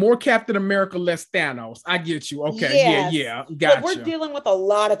 More Captain America, less Thanos. I get you. Okay. Yeah. Gotcha. But we're dealing with a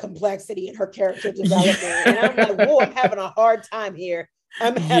lot of complexity in her character development. And I'm like, whoa, I'm having a hard time here.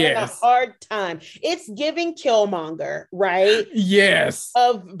 I'm having a hard time. It's giving Killmonger, right? Yes.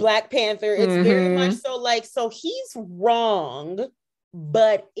 Of Black Panther. It's very much so like, so he's wrong,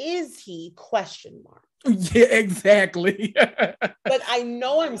 but is he? Question mark. Yeah, exactly. Like, I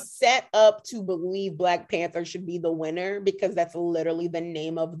know I'm set up to believe Black Panther should be the winner because that's literally the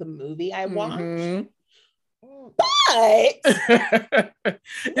name of the movie I watched. But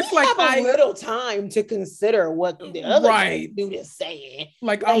it's like have a little time to consider what the other dude is saying.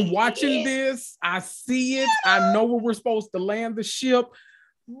 Like, I'm watching this, I see it, I know where we're supposed to land the ship.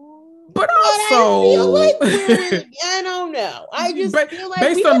 But also, I feel like I don't know. I just feel like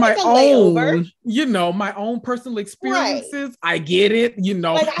based on my own, my own personal experiences, I get it.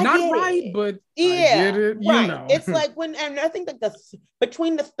 Like, not right, but I get it. It's like and I think like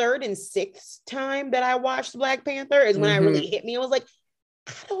between the third and sixth time that I watched Black Panther is when I really hit me. I was like,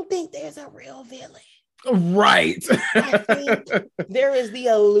 I don't think there's a real villain. Right. I think there is the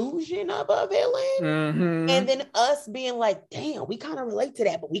illusion of a villain. And then us being like, damn, we kind of relate to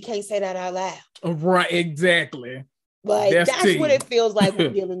that, but we can't say that out loud. Right, exactly. Like, that's what it feels like we're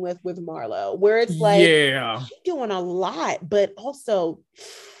dealing with Marlo, where it's like, she's doing a lot, but also,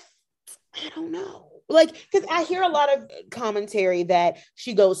 I don't know. Like, because I hear a lot of commentary that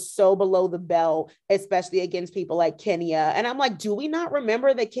she goes so below the belt, especially against people like Kenya. And I'm like, do we not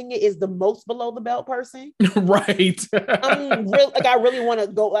remember that Kenya is the most below the belt person? Right. I really want to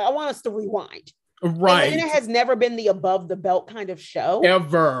go. I want us to rewind. Right. Atlanta has never been the above the belt kind of show.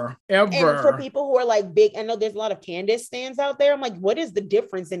 Ever. And for people who are like big, I know there's a lot of Candace stands out there. I'm like, what is the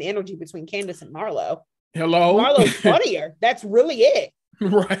difference in energy between Candace and Marlo? Hello? Marlo's funnier. That's really it.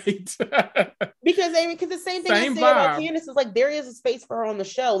 Right. because the same thing I say about Candace is like, there is a space for her on the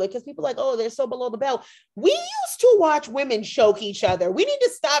show. Like, because people are like, oh, they're so below the belt. We used to watch women choke each other. We need to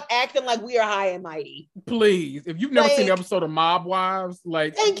stop acting like we are high and mighty. Please. If you've never seen the episode of Mob Wives,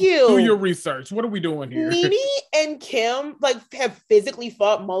 like, thank you. Do your research. What are we doing here? Nene and Kim have physically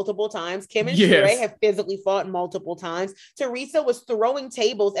fought multiple times. Kim and Sheree have physically fought multiple times. Teresa was throwing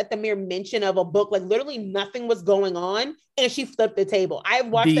tables at the mere mention of a book. Like, literally nothing was going on, and she flipped the table. I've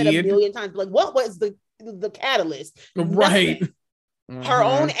watched that a million times. Like, what was the the catalyst. Right. Her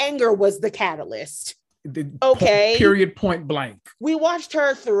own anger was the catalyst. Okay. Period, point blank. We watched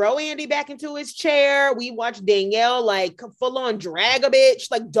her throw Andy back into his chair. We watched Danielle like full on drag a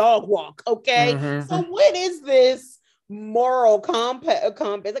bitch, like dog walk. Okay. So what is this moral compass?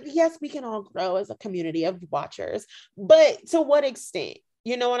 Like, yes, we can all grow as a community of watchers, but to what extent?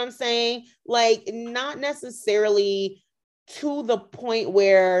 You know what I'm saying? Like, not necessarily to the point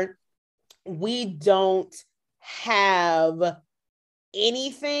where we don't have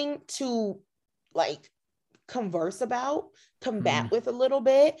anything to like converse about, combat with a little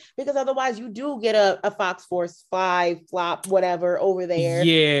bit, because otherwise you do get a Fox Force 5 flop, whatever over there.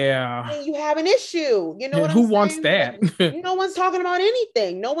 Yeah. And you have an issue. You know what I'm saying? Who wants that? Like, no one's talking about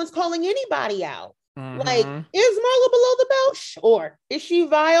anything. No one's calling anybody out. Like, is Marlo below the belt? Sure. Is she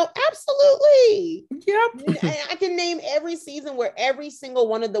vile? Absolutely. Yep. I can name every season where every single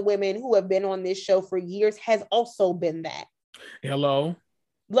one of the women who have been on this show for years has also been that. Hello.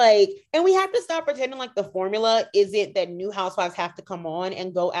 Like, and we have to stop pretending like the formula isn't that new housewives have to come on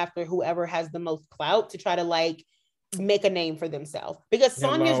and go after whoever has the most clout to try to like make a name for themselves, because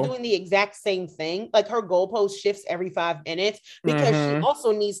Sonya's doing the exact same thing. Like, her goalpost shifts every 5 minutes because she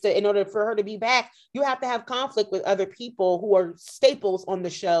also needs to, in order for her to be back, you have to have conflict with other people who are staples on the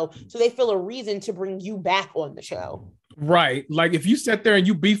show, so they feel a reason to bring you back on the show. Right. Like, if you sit there and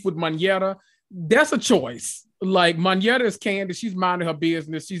you beef with Mucheth, that's a choice. Like, Mucheth is Candy. She's minding her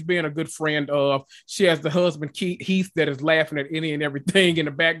business. She's being a good friend of. She has the husband, Heath, that is laughing at any and everything in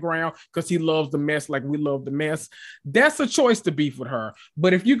the background because he loves the mess like we love the mess. That's a choice to beef with her.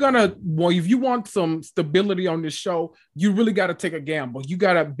 But if you're if you want some stability on this show, you really got to take a gamble. You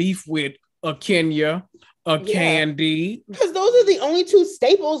got to beef with a Kenya, Candy. Because those are the only 2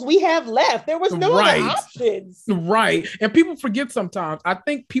 staples we have left. There was no other options. Right. And people forget sometimes. I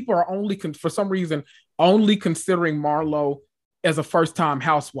think people are for some reason, only considering Marlo as a first-time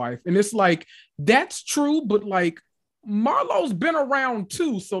housewife. And it's like, that's true, but like, Marlo's been around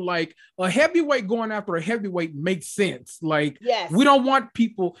too. So like, a heavyweight going after a heavyweight makes sense. Like, we don't want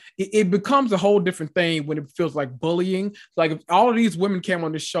people, it becomes a whole different thing when it feels like bullying. Like, if all of these women came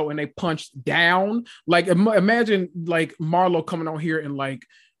on this show and they punched down, like imagine like Marlo coming on here and like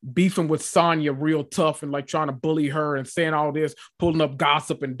beefing with Sonya real tough and like trying to bully her and saying all this, pulling up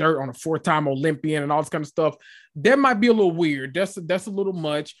gossip and dirt on a 4-time Olympian and all this kind of stuff. That might be a little weird. That's a little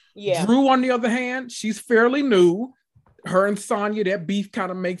much. Drew, on the other hand, she's fairly new. Her and Sonya, that beef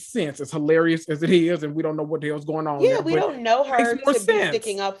kind of makes sense. As hilarious as it is, and we don't know what the hell's going on. Yeah, we don't know her to be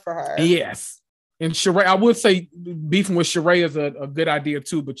sticking up for her. Yes. And Sheree, I would say beefing with Sheree is a good idea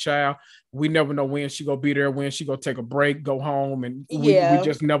too, but child, we never know when she gonna be there, when she gonna take a break, go home, and we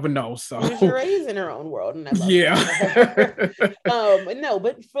just never know. So Sheree's in her own world, and I love no,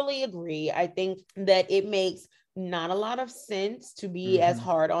 but fully agree. I think that it makes not a lot of sense to be as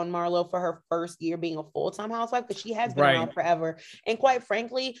hard on Marlo for her first year being a full-time housewife, because she has been around forever. And quite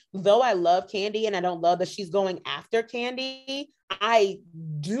frankly, though I love Candy and I don't love that she's going after Candy, I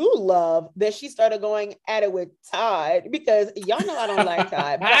do love that she started going at it with Todd, because y'all know I don't like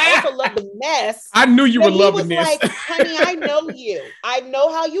Todd, but I also love the mess. I knew you were loving this. Like, honey, I know you. I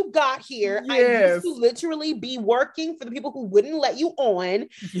know how you got here. I used to literally be working for the people who wouldn't let you on.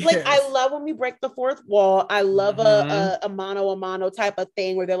 Like, I love when we break the fourth wall. I love a mano a mano type of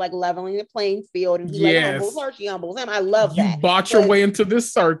thing where they're like leveling the playing field, and he like humbles her, she humbles him. I love that. You bought your way into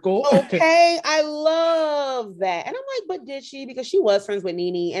this circle. Okay, I love that. And I'm like, but did she? Because she was friends with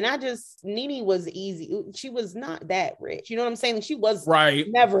Nene, and Nene was easy. She was not that rich. You know what I'm saying? She was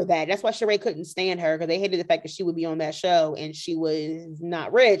never that. That's why Sheree couldn't stand her, because they hated the fact that she would be on that show and she was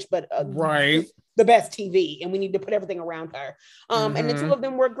not rich, but the best TV, and we need to put everything around her. And the 2 of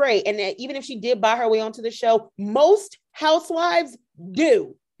them were great. And even if she did buy her way onto the show, most housewives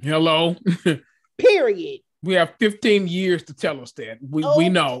do. Hello. Period. We have 15 years to tell us that. We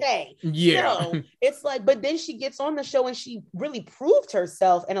know. Yeah. So it's like, but then she gets on the show and she really proved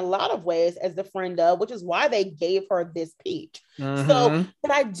herself in a lot of ways as the friend of, which is why they gave her this peach. So,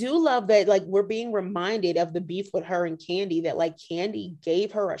 but I do love that, like, we're being reminded of the beef with her and Candy, that like Candy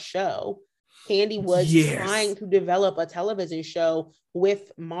gave her a show. Candy was trying to develop a television show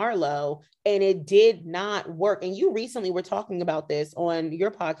with Marlo, and it did not work. And you recently were talking about this on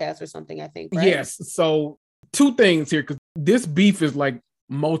your podcast or something, I think, right? Yes. So 2 things here, because this beef is like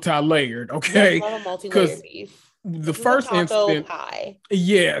multi-layered, okay? Because the first incident,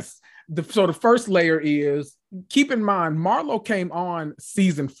 so the first layer is keep in mind, Marlo came on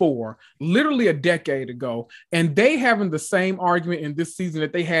season 4, literally a decade ago, and they having the same argument in this season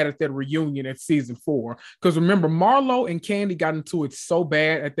that they had at that reunion at season 4. Because remember, Marlo and Candy got into it so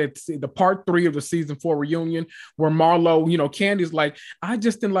bad at the part 3 of the season 4 reunion, where Marlo, Candy's like, I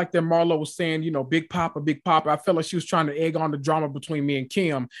just didn't like that Marlo was saying, Big Papa, Big Papa. I felt like she was trying to egg on the drama between me and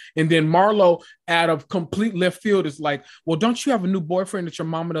Kim. And then Marlo, out of complete left field, is like, well, don't you have a new boyfriend that your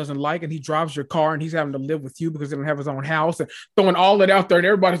mama doesn't like, and he drives your car and he's having to live with you because he don't have his own house, and throwing all that out there, and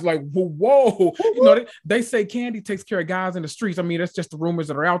everybody's like, whoa. They say Candy takes care of guys in the streets. I mean, that's just the rumors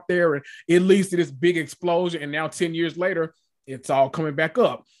that are out there, and it leads to this big explosion, and now 10 years later, it's all coming back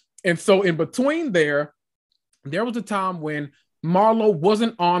up. And so in between there was a time when Marlo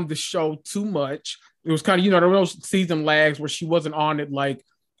wasn't on the show too much. It was kind of, there were those season lags where she wasn't on it like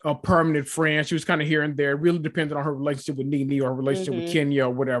a permanent friend. She was kind of here and there. It really depended on her relationship with Nene or her relationship with Kenya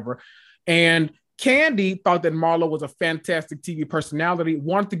or whatever. And Candy thought that Marlo was a fantastic TV personality,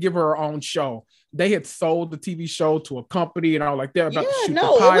 wanted to give her own show. They had sold the TV show to a company and all like that. About to shoot the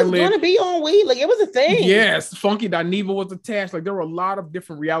pilot. It was going to be on We. Like, it was a thing. Yes, Funky Dineva was attached. Like, there were a lot of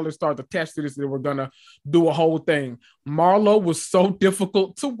different reality stars attached to this that were going to do a whole thing. Marlo was so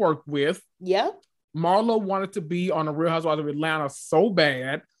difficult to work with. Yep. Marlo wanted to be on the Real Housewives of Atlanta so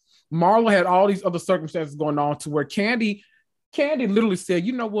bad. Marlo had all these other circumstances going on to where Candy literally said,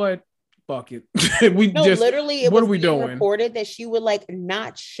 you know what? Fuck it. Literally, what are we doing? Reported that she would like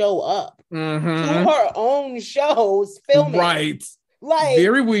not show up to her own shows filming. Right. Like,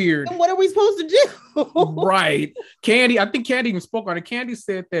 very weird. And what are we supposed to do? Right. I think Candy even spoke on it. Candy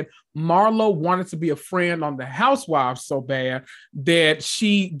said that Marlo wanted to be a friend on the Housewives so bad that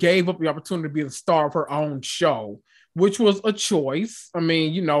she gave up the opportunity to be the star of her own show, which was a choice. I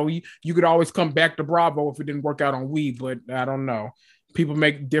mean, you could always come back to Bravo if it didn't work out on We, but I don't know. People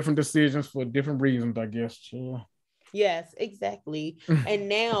make different decisions for different reasons, I guess. Yeah. Yes, exactly. And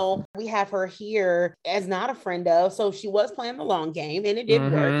now we have her here as not a friend of, so she was playing the long game and it did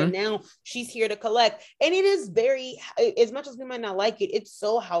work. And now she's here to collect. And it is very, as much as we might not like it, it's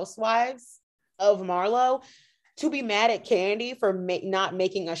so Housewives of Marlo to be mad at Candy for not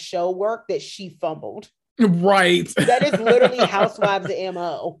making a show work that she fumbled. Right. That is literally Housewives of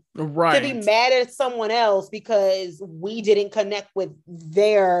MO. Right. To be mad at someone else because we didn't connect with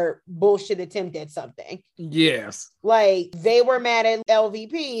their bullshit attempt at something. Yes. Like, they were mad at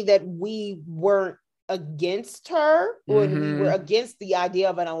LVP that we weren't against her when we were against the idea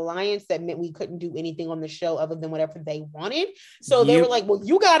of an alliance that meant we couldn't do anything on the show other than whatever they wanted. So they were like, well,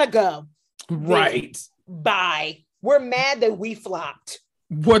 you gotta go. Right. Then, bye. We're mad that we flopped.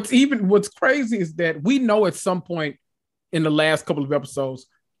 What's crazy is that we know at some point in the last couple of episodes,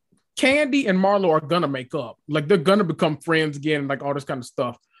 Candy and Marlo are gonna make up. Like, they're gonna become friends again, like all this kind of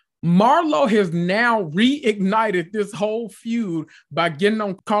stuff. Marlo has now reignited this whole feud by getting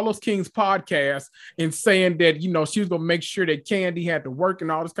on Carlos King's podcast and saying that, she was gonna make sure that Candy had to work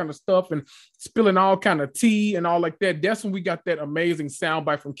and all this kind of stuff and spilling all kind of tea and all like that. That's when we got that amazing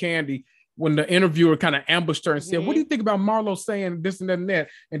soundbite from Candy when the interviewer kind of ambushed her and said, what do you think about Marlo saying this and that and that?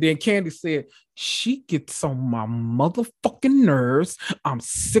 And then Candy said, she gets on my motherfucking nerves. I'm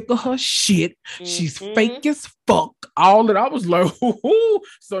sick of her shit. She's fake as fuck. All that. I was like, ooh.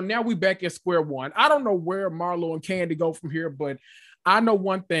 So now we back at square one. I don't know where Marlo and Candy go from here, but I know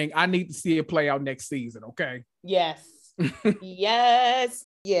one thing. I need to see it play out next season, okay? Yes. Yes.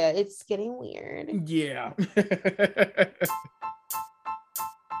 Yeah, it's getting weird. Yeah.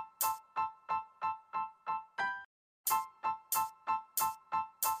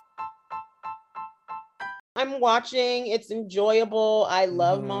 I'm watching. It's enjoyable. I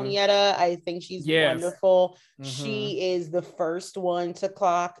love Monietta. I think she's wonderful. She is the first one to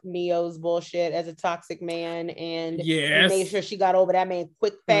clock Neo's bullshit as a toxic man and made sure she got over that man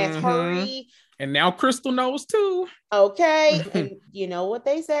quick, fast, hurry. And now Crystal knows too. Okay. And you know what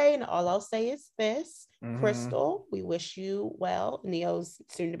they say, and all I'll say is this. Crystal, we wish you well. Neo's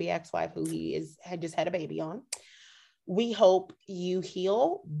soon-to-be ex-wife, who had just had a baby on. We hope you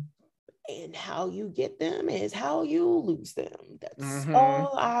heal. And how you get them is how you lose them. That's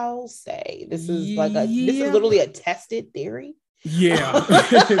all I'll say. This is this is literally a tested theory. Yeah.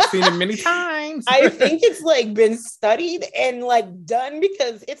 Seen it many times. I think it's been studied and done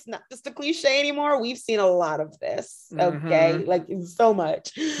because it's not just a cliche anymore. We've seen a lot of this. Okay. So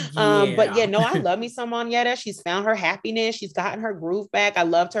much. But yeah, no, I love me some Monietta. She's found her happiness. She's gotten her groove back. I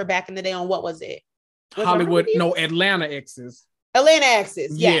loved her back in the day on what was it? Hollywood, no, Atlanta exes. Atlanta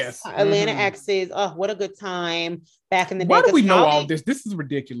exes. Yes. Yes. Atlanta exes. Oh, what a good time back in the day. Why do we know all this? This is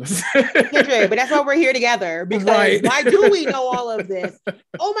ridiculous. Kendrick, but that's why we're here together. Because why do we know all of this?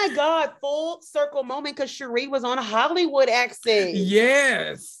 Oh my God, full circle moment because Cherie was on Hollywood exes.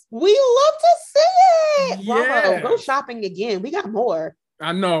 Yes. We love to see it. Yes. Bravo. Go shopping again. We got more.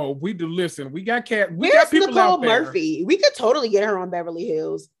 I know. We do. Listen, we got people Nicole out there. Murphy. We could totally get her on Beverly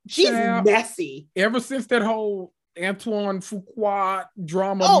Hills. She's messy. Ever since that whole Antoine Fuqua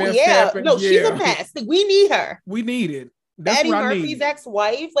drama mess happened. No, she's a mess. We need her. We need it. That's Eddie Murphy's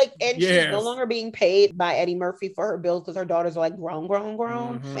ex-wife, she's no longer being paid by Eddie Murphy for her bills because her daughters are grown.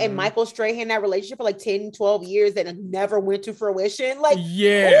 Mm-hmm. And Michael Strahan, that relationship for 10, 12 years that never went to fruition.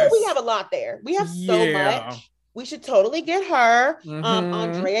 We have a lot there. We have so much. We should totally get her. Mm-hmm.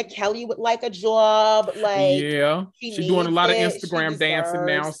 Andrea Kelly would like a job. She's doing a lot of Instagram dancing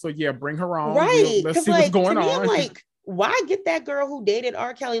now. So bring her on. Right. Let's see what's going on. Why get that girl who dated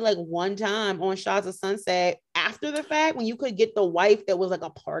R. Kelly one time on Shots of Sunset after the fact when you could get the wife that was a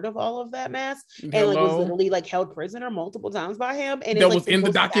part of all of that mess and was literally held prisoner multiple times by him, and that was in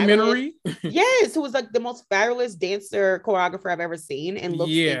the documentary. Yes, who was the most fabulous dancer choreographer I've ever seen and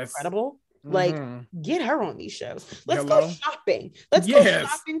looks incredible. Get her on these shows. Let's go shopping. Let's go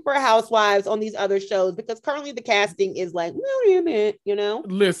shopping for housewives on these other shows because currently the casting is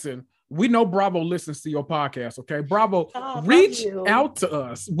Listen. We know Bravo listens to your podcast, okay? Bravo, reach out to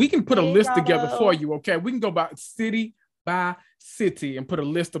us. We can put a list together for you, okay? We can go by city by city and put a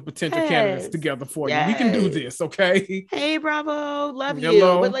list of potential candidates together for you. We can do this, okay? Hey, Bravo, love you.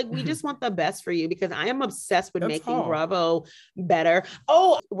 But we just want the best for you because I am obsessed with making Bravo better.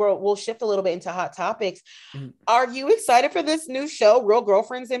 Oh, we'll shift a little bit into hot topics. Are you excited for this new show, Real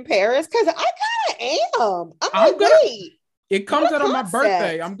Girlfriends in Paris? Because I kind of am. Wait. It comes out on my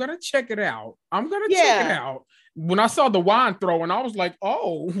birthday. I'm going to check it out. Check it out. When I saw the wine throwing, I was like,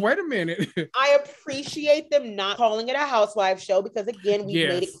 oh, wait a minute. I appreciate them not calling it a housewife show because, again, we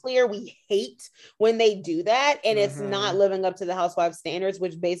made it clear we hate when they do that. And it's not living up to the housewife standards,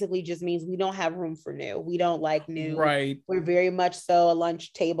 which basically just means we don't have room for new. We don't like new. Right. We're very much so a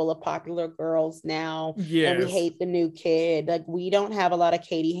lunch table of popular girls now. Yes. And we hate the new kid. We don't have a lot of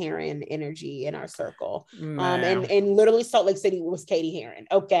Katie Heron energy in our circle. And literally Salt Lake City was Katie Heron,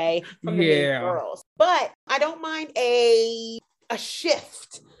 okay? From the main girls. But I don't mind a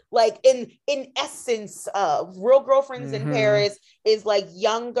shift, in essence of Real Girlfriends in Paris is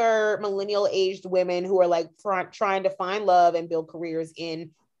younger millennial aged women who are trying to find love and build careers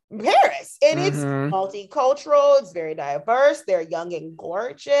in Paris. And it's multicultural, it's very diverse, they're young and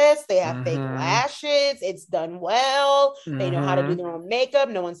gorgeous, they have fake lashes, it's done well, they know how to do their own makeup,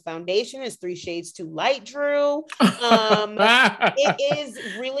 no one's foundation is 3 shades too light, Drew. It is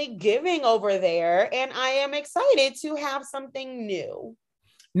really giving over there, and I am excited to have something new.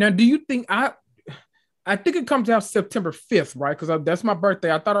 Now, do you think I think it comes out September 5th, right? Because that's my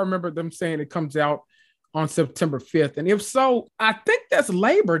birthday. I thought I remember them saying it comes out on September 5th. And if so, I think that's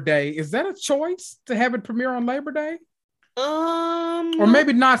Labor Day. Is that a choice to have it premiere on Labor Day? Or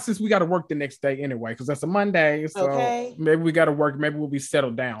maybe not, since we got to work the next day anyway, because that's a Monday. So maybe we got to work. Maybe we'll be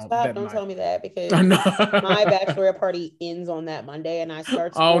settled down. Don't tell me that because my bachelorette party ends on that Monday and I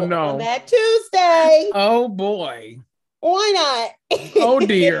start school on that Tuesday. Oh boy. Why not? Oh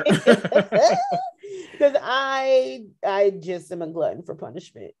dear. Because I just am a glutton for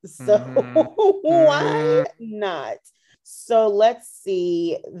punishment. So why not? So let's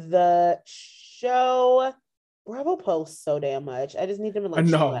see. The show, Bravo posts so damn much. I just need them to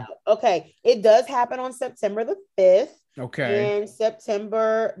chill out. Okay. It does happen on September the 5th. Okay. And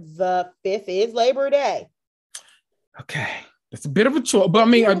September the 5th is Labor Day. Okay. It's a bit of a choice. But I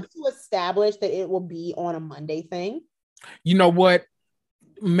mean, to establish that it will be on a Monday thing. You know what?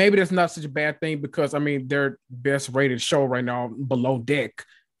 Maybe that's not such a bad thing because, I mean, their best rated show right now, Below Deck,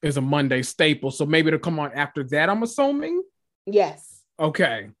 is a Monday staple. So maybe it'll come on after that, I'm assuming? Yes.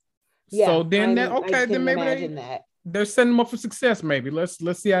 Okay. Yeah, so then then maybe they're setting them up for success, maybe. Let's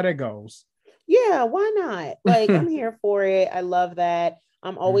see how that goes. Yeah, why not? I'm here for it. I love that.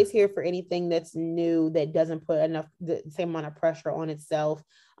 I'm always here for anything that's new that doesn't put the same amount of pressure on itself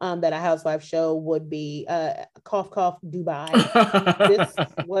that a housewife show would be. Cough, cough, Dubai. This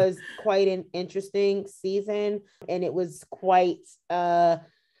was quite an interesting season, and it was quite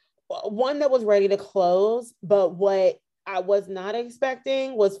one that was ready to close. But what I was not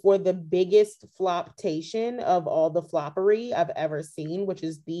expecting was for the biggest floptation of all the floppery I've ever seen, which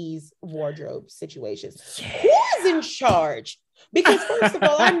is these wardrobe situations. Yeah. Who is in charge? Because first of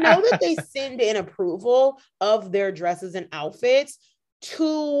all, I know that they send in approval of their dresses and outfits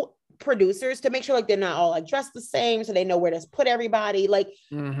to producers to make sure like they're not all like dressed the same, so they know where to put everybody. Like,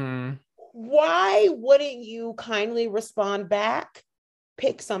 why wouldn't you kindly respond back?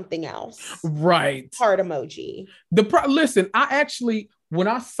 Pick something else. Right. Heart emoji. Listen, I actually, when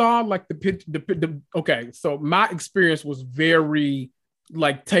I saw like the picture, okay, so my experience was very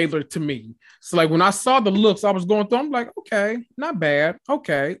like tailored to me. So like when I saw the looks I was going through, I'm like, okay, not bad.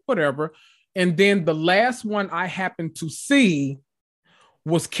 Okay, whatever. And then the last one I happened to see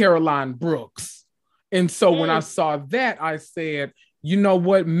was Caroline Brooks. And so when I saw that, I said, you know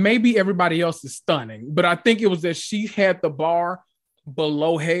what? Maybe everybody else is stunning, but I think it was that she had the bar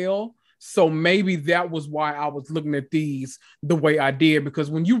below hell. So maybe that was why I was looking at these the way I did,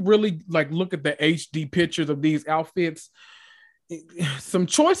 because when you really like look at the HD pictures of these outfits, some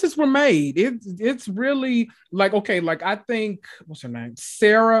choices were made. It's really like, okay, like I think, what's her name?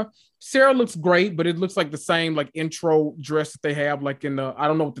 Sarah looks great, but it looks like the same like intro dress that they have like in the, I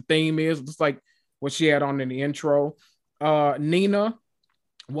don't know what the theme is. It's like what she had on in the intro. Nina,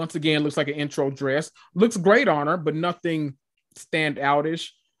 once again, looks like an intro dress. Looks great on her, but nothing stand outish.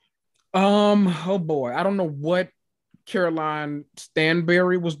 Oh boy, I don't know what Caroline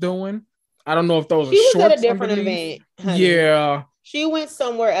Stanberry was doing. I don't know if those are shorts. She was at a different event. Honey. Yeah. She went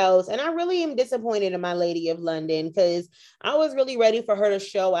somewhere else. And I really am disappointed in my Lady of London, because I was really ready for her to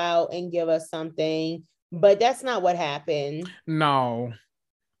show out and give us something. But that's not what happened. No.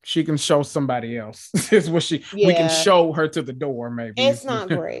 She can show somebody else. Is what we can show her to the door, maybe. It's not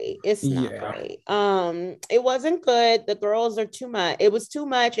great. It's not great. It wasn't good. The girls are too much. It was too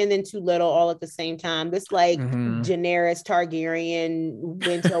much and then too little all at the same time. This like Daenerys Targaryen,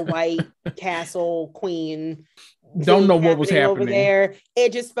 Winter White Castle Queen. Don't know what was happening over there.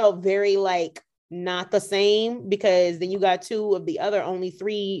 It just felt very like not the same, because then you got two of the other only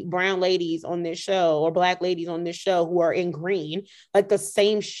three brown ladies on this show, or black ladies on this show, who are in green, like the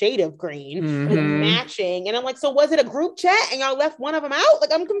same shade of green, like matching. And I'm like, so was it a group chat and y'all left one of them out?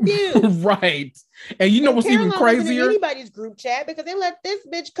 Like, I'm confused. Right. And you know what's Caroline even crazier? Wasn't in anybody's group chat, because they let this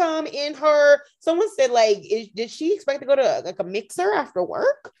bitch come in her. Someone said like, did she expect to go to like a mixer after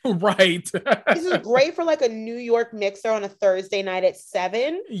work? Right. This is great for like a New York mixer on a Thursday night at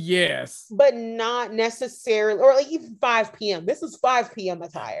 7. Yes. But not necessarily, or like even 5 p.m. This is 5 p.m.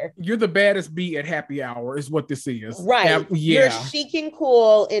 attire. You're the baddest bee at happy hour is what this is. Right. You're chic and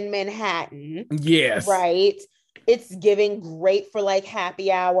cool in Manhattan. Yes. Right. It's giving great for like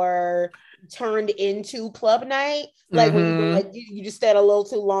happy hour turned into club night. Like when you like you just stay a little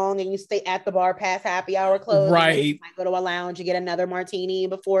too long and you stay at the bar past happy hour close. Right. You might go to a lounge and get another martini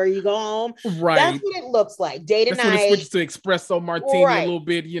before you go home. Right. That's what it looks like. Day to night. When it switches to espresso martini a little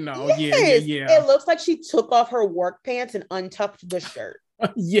bit, you know. Yes. Yeah. It looks like she took off her work pants and untucked the shirt.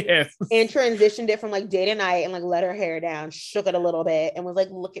 Yes. And transitioned it from like day to night and like let her hair down, shook it a little bit, and was like,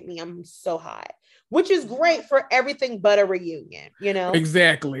 look at me, I'm so hot. Which is great for everything but a reunion, you know?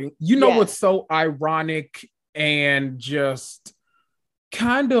 Exactly. You know what's so ironic and just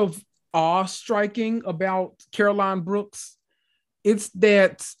kind of awe-striking about Caroline Brooks? It's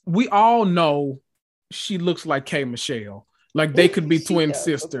that we all know she looks like K. Michelle. Like they could be twin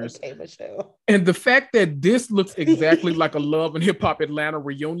sisters. Like and the fact that this looks exactly like a Love and Hip Hop Atlanta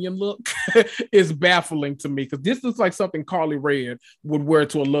reunion look is baffling to me, because this looks like something Carly Red would wear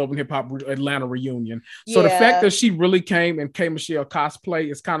to a Love and Hip Hop Atlanta reunion. So the fact that she really came in K. Michelle cosplay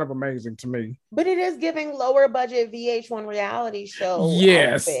is kind of amazing to me. But it is giving lower budget VH1 reality show.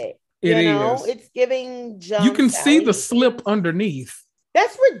 Yes, outfit. It is. It's giving jump. You can see the slip underneath.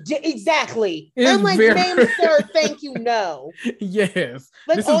 That's ridiculous. Exactly. I'm like, ma'am, sir, thank you, no. Yes.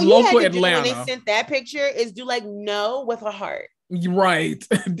 Like, this is local Atlanta. When they sent that picture is do like no with a heart. Right.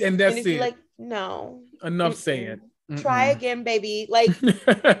 And that's it. Like, no. Enough said. Try again, baby. Like,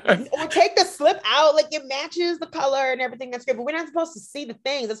 or take the slip out. Like, it matches the color and everything. That's great. But we're not supposed to see the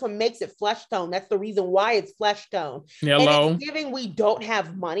things. That's what makes it flesh tone. That's the reason why it's flesh tone. Hello. And it's giving we don't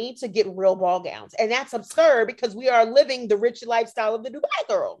have money to get real ball gowns. And that's absurd, because we are living the rich lifestyle of the Dubai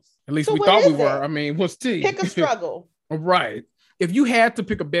girls. At least we thought we were. I mean, what's tea? Pick a struggle. Right. If you had to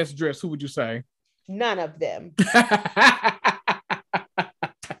pick a best dress, who would you say? None of them.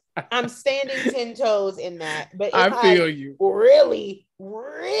 I'm standing 10 toes in that. But if I feel you. Really,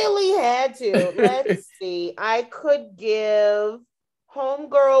 really had to. Let's see. I could give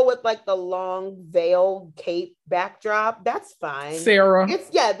Homegirl with like the long veil cape backdrop. That's fine. Sarah.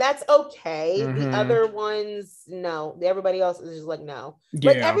 That's okay. The other ones, no. Everybody else is just like, no.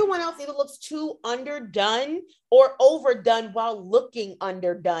 But everyone else either looks too underdone or overdone while looking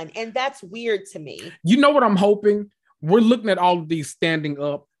underdone. And that's weird to me. You know what I'm hoping? We're looking at all of these standing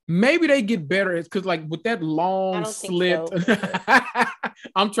up. Maybe they get better because like with that long slit. So.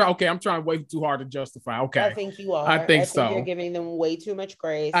 I'm trying to way too hard to justify. Okay. I think you are. I think so. You're giving them way too much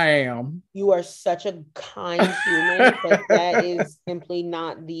grace. I am. You are such a kind human, but that is simply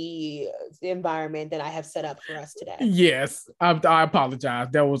not the environment that I have set up for us today. Yes. I apologize.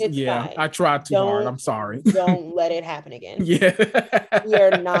 That was fine. I tried too hard. I'm sorry. Don't let it happen again. Yeah. We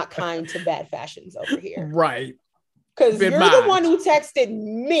are not kind to bad fashions over here. Right. Because you're the one who texted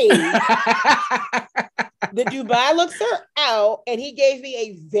me. The Dubai looks her out, and he gave me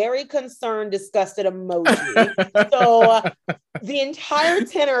a very concerned, disgusted emoji. So the entire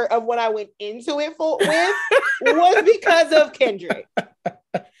tenor of what I went into it with was because of Kendrick.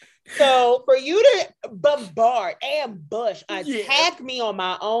 So for you to attack me on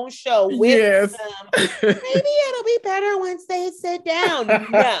my own show with maybe it'll be better once they sit down.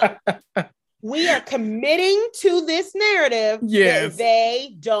 No. We are committing to this narrative that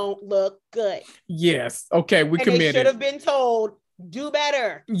they don't look good. Yes. Okay, we committed. They should have been told, do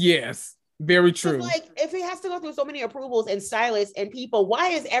better. Yes, very true. Like, if it has to go through so many approvals and stylists and people, why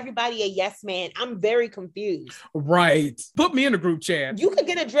is everybody a yes man? I'm very confused. Right. Put me in the group chat. You could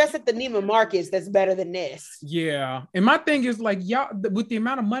get a dress at the Neiman Marcus that's better than this. Yeah. And my thing is like, y'all, with the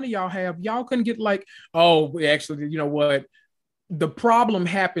amount of money y'all have, y'all couldn't get like, oh, actually, you know what? The problem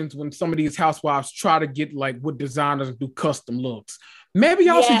happens when some of these housewives try to get like with designers and do custom looks. Maybe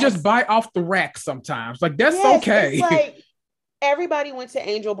y'all should just buy off the rack sometimes. Like that's okay. It's like everybody went to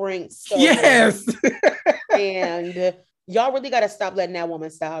Angel Brinks. So and y'all really got to stop letting that woman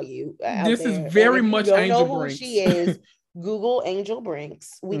style you. This is very much Angel Brinks. Who she is. Google Angel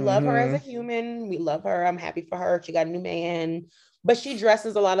Brinks. We love her as a human. We love her. I'm happy for her. She got a new man. But she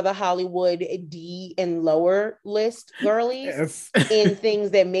dresses a lot of the Hollywood D and lower list girlies in things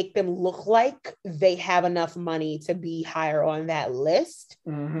that make them look like they have enough money to be higher on that list,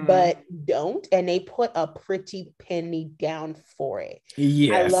 but don't. And they put a pretty penny down for it.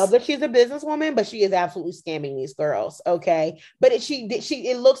 Yes. I love that she's a businesswoman, but she is absolutely scamming these girls. Okay. But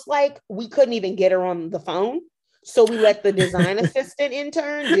it looks like we couldn't even get her on the phone. So we let the design assistant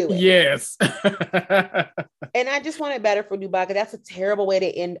intern do it. Yes. And I just want it better for Dubai, because that's a terrible way to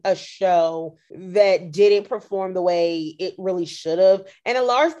end a show that didn't perform the way it really should have. And a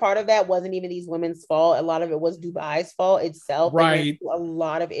large part of that wasn't even these women's fault. A lot of it was Dubai's fault itself. Right. A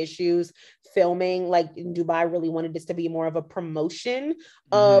lot of issues filming, like in Dubai really wanted this to be more of a promotion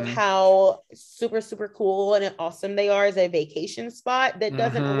of how super, super cool and awesome they are as a vacation spot that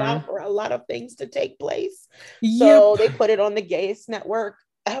doesn't allow for a lot of things to take place. So they put it on the gayest network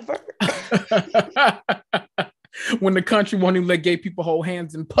ever. When the country won't even let gay people hold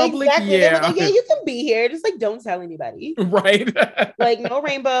hands in public. Exactly. Yeah. Like, you can be here. Just like, don't tell anybody. Right. Like, no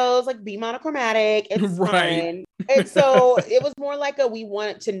rainbows, like be monochromatic. It's fine. And so it was more like we want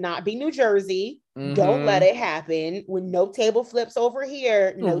it to not be New Jersey. Don't let it happen. With no table flips over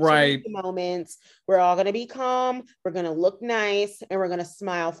here. No moments. We're all going to be calm. We're going to look nice. And we're going to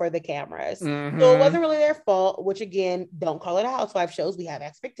smile for the cameras. So it wasn't really their fault, which again, don't call it a housewife shows. We have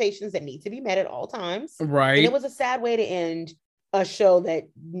expectations that need to be met at all times. Right. And it was a sad way to end a show that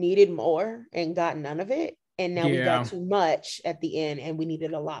needed more and got none of it. And now we got too much at the end and we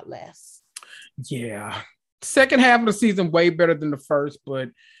needed a lot less. Yeah. Second half of the season, way better than the first, but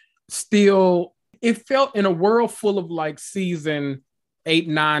still, it felt in a world full of like season 8,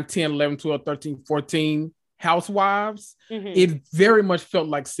 9, 10, 11, 12, 13, 14 housewives. It very much felt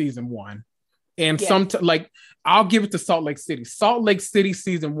like season 1. And like, I'll give it to Salt Lake City. Salt Lake City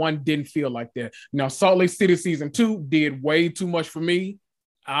season 1 didn't feel like that. Now, Salt Lake City season 2 did way too much for me.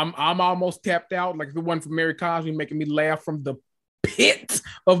 I'm almost tapped out. Like the one from Mary Cosby making me laugh from the pit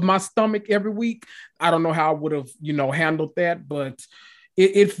of my stomach every week. I don't know how I would have, handled that, but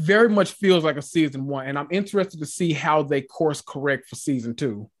it very much feels like a season 1. And I'm interested to see how they course correct for season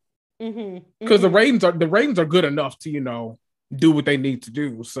 2. Because the ratings are good enough to, do what they need to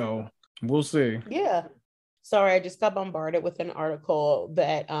do. So we'll see. Yeah. Sorry, I just got bombarded with an article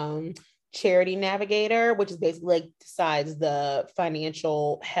that Charity Navigator, which is basically like decides the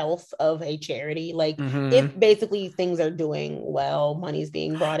financial health of a charity. Like if basically things are doing well, money's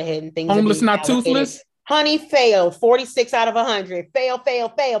being brought in, things homeless, not allocated. Toothless. Honey failed 46 out of 100.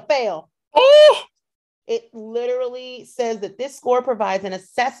 Fail. Oh, It literally says that this score provides an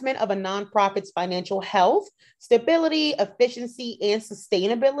assessment of a nonprofit's financial health, stability, efficiency, and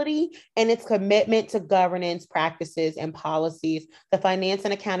sustainability, and its commitment to governance practices and policies. The Finance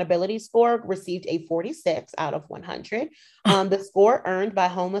and Accountability Score received a 46 out of 100. The score earned by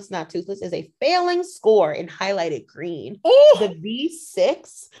Homeless Not Toothless is a failing score in highlighted green. Ooh. The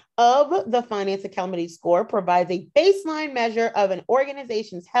V6 of the Finance Accountability Score provides a baseline measure of an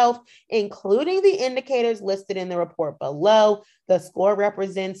organization's health, including the indicators listed in the report below. The score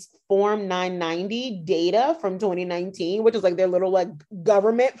represents Form 990 data from 2019, which is like their little like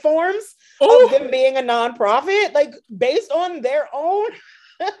government forms of them being a nonprofit, like based on their own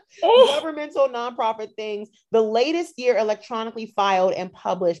governmental nonprofit things, the latest year electronically filed and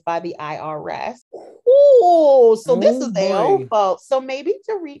published by the IRS. Ooh, so this is their own fault. So maybe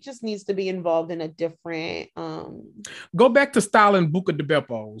Dorit just needs to be involved in a different go back to styling Buca de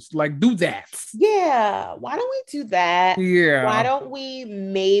Beppos. Like, do that. Yeah. Why don't we do that? Yeah. Why don't we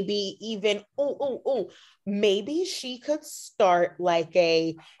maybe even maybe she could start like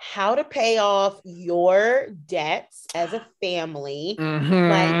a how to pay off your debts as a family,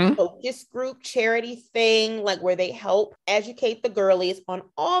 like focus group charity thing, like where they help educate the girlies on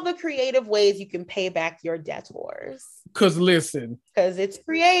all the creative ways you can pay back your debtors. Because listen, because it's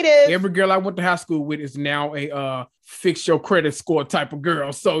creative. Every girl I went to high school with is now a fix your credit score type of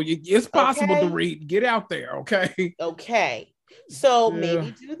girl. So it's possible to read. Get out there, okay? Okay. So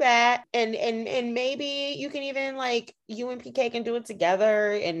maybe do that, and maybe you can even like you and PK can do it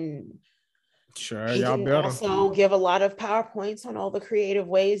together, and sure, y'all better also give a lot of PowerPoints on all the creative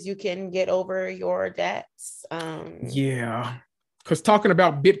ways you can get over your debts. Yeah, because talking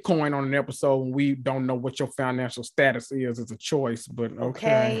about Bitcoin on an episode when we don't know what your financial status is a choice, but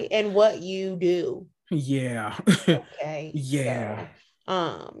okay. And what you do. Yeah. Okay. Yeah. So.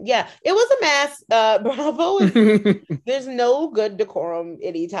 Yeah, it was a mess. Bravo. There's no good decorum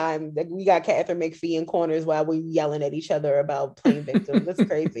anytime that we got Catherine McPhee in corners while we yelling at each other about playing victims. That's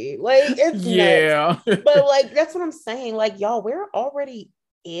crazy. Like it's nuts. But like that's what I'm saying. Like y'all, we're already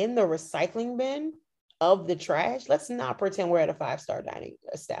in the recycling bin of the trash. Let's not pretend we're at a 5-star dining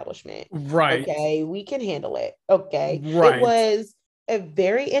establishment. Right. Okay, we can handle it. Okay. Right. It was a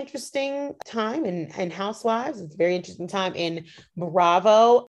very interesting time in Housewives. It's a very interesting time in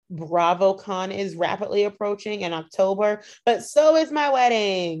Bravo. BravoCon is rapidly approaching in October, but so is my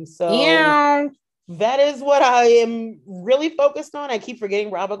wedding. So that is what I am really focused on. I keep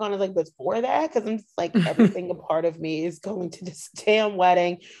forgetting BravoCon is like before that because I'm just like everything a part of me is going to this damn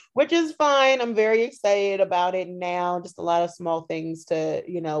wedding, which is fine. I'm very excited about it now. Just a lot of small things to,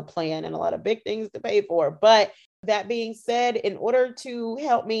 plan and a lot of big things to pay for. But that being said, in order to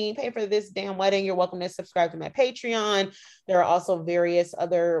help me pay for this damn wedding, you're welcome to subscribe to my Patreon. There are also various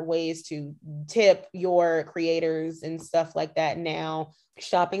other ways to tip your creators and stuff like that now,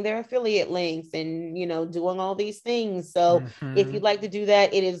 shopping their affiliate links and, doing all these things. So if you'd like to do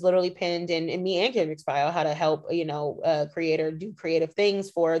that, it is literally pinned in me and Kendrick's bio, how to help, a creator do creative things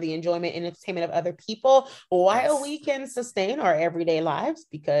for the enjoyment and entertainment of other people while we can sustain our everyday lives,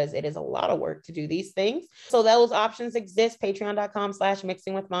 because it is a lot of work to do these things. So those options exist.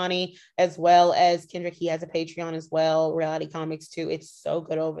 Patreon.com/mixingwithmonty, as well as Kendrick. He has a Patreon as well. Reality Comics too. It's so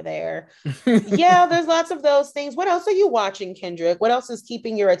good over there. Yeah, there's lots of those things. What else are you watching, Kendrick? What else is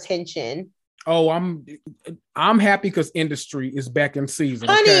keeping your attention? Oh, I'm happy because Industry is back in season.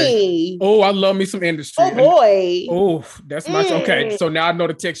 Honey. Okay? Oh, I love me some Industry. Oh boy. Oh, that's my okay. So now I know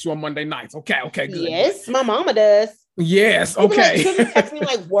to text you on Monday nights. Okay, good. Yes, my mama does. Yes, okay. She'll just text me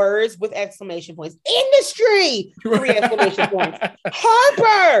like words with exclamation points. Industry! 3 exclamation points.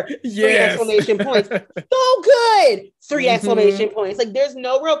 Harper! 3 exclamation points. So good! 3 exclamation points. Like there's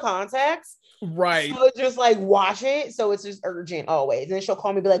no real context. Right. So it's just like watch it. So it's just urgent always. And then she'll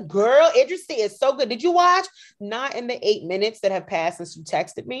call me and be like, girl, Industry is so good. Did you watch? Not in the 8 minutes that have passed since you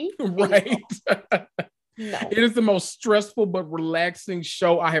texted me. Right. No. It is the most stressful but relaxing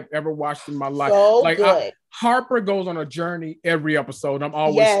show I have ever watched in my life. So good. Harper goes on a journey every episode. I'm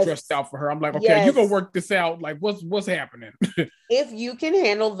always stressed out for her. I'm like, okay, you gonna work this out. Like, what's happening? If you can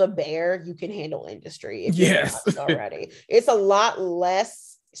handle The Bear, you can handle Industry. If yes. Already. It's a lot less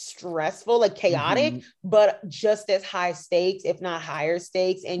stressful, like chaotic, but just as high stakes, if not higher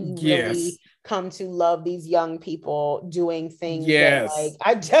stakes. And you really come to love these young people doing things that, like,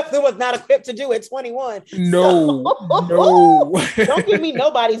 I definitely was not equipped to do at 21. No. Don't give me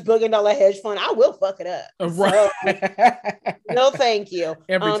nobody's $1 billion hedge fund. I will fuck it up. Right. So, no, thank you.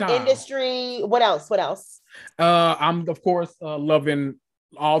 Every time. Industry. What else? I'm of course loving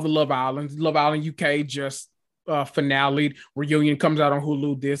all the Love Islands. Love Island UK just finale. Reunion comes out on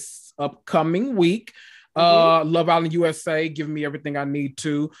Hulu this upcoming week. Love Island USA, giving me everything I need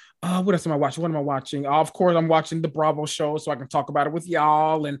to. What else am I watching? What am I watching? Of course, I'm watching the Bravo show so I can talk about it with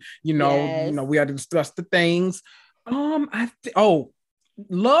y'all, and we had to discuss the things.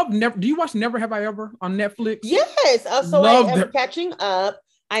 Love Never. Do you watch Never Have I Ever on Netflix? Yes. So I'm catching up.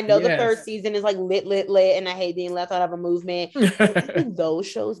 I know the third season is like lit, and I hate being left out of a movement. Those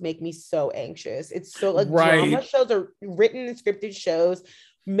shows make me so anxious. It's so like drama shows or written and scripted shows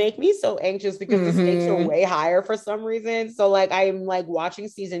make me so anxious because the stakes are way higher for some reason. So like I'm like watching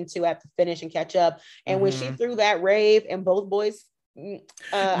season 2, I have to finish and catch up. And when she threw that rave and both boys, I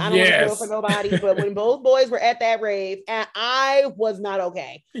don't want to feel for nobody, but when both boys were at that rave, and I was not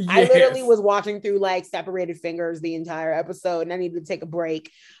okay. I literally was watching through like separated fingers the entire episode, and I needed to take a break.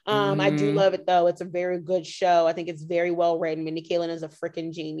 I do love it though. It's a very good show. I think it's very well written. Mindy Kaling is a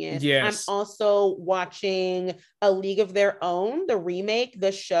freaking genius. I'm also watching A League of Their Own, the remake,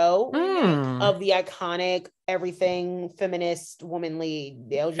 the show of the iconic everything feminist womanly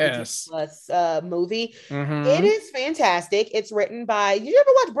LGBT plus movie. It is fantastic. It's written by, did you ever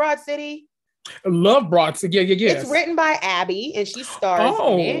watch Broad City? I love Broad City. Yeah. It's written by Abby and she stars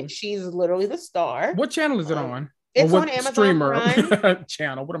in it. She's literally the star. What channel is it on? It's on Amazon Prime.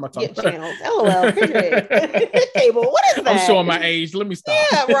 Channel. What am I talking about? Channels. LOL. Cable. What is that? I'm showing my age. Let me stop.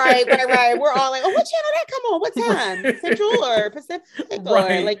 Yeah, right. We're all like, oh, what channel that come on? What time? Central or Pacific?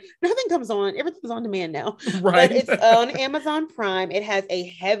 Or like nothing comes on. Everything's on demand now. Right. But it's on Amazon Prime. It has a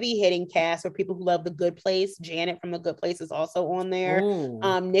heavy hitting cast for people who love The Good Place. Janet from The Good Place is also on there.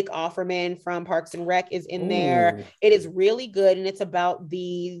 Nick Offerman from Parks and Rec is in there. It is really good, and it's about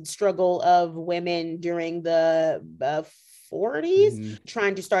the struggle of women during the 40s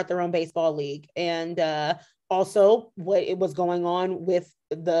trying to start their own baseball league, and also what it was going on with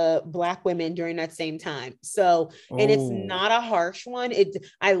the Black women during that same time. So, and it's not a harsh one.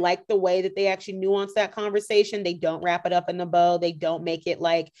 I like the way that they actually nuance that conversation. They don't wrap it up in the bow. They don't make it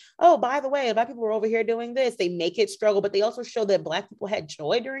like, oh, by the way, Black people were over here doing this. They make it struggle, but they also show that Black people had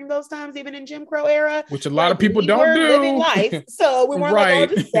joy during those times, even in Jim Crow era, which a lot of people don't do. Living life, so we weren't like all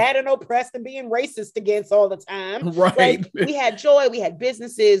just sad and oppressed and being racist against all the time. Like, we had joy, we had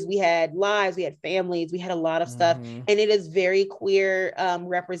businesses, we had lives, we had families, we had a lot of stuff, and it is very queer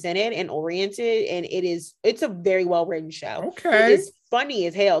represented and oriented, and it's a very well written show. It is funny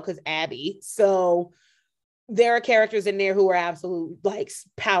as hell because Abby, so there are characters in there who are absolute like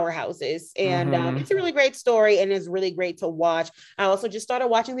powerhouses, and it's a really great story and it's really great to watch. I also just started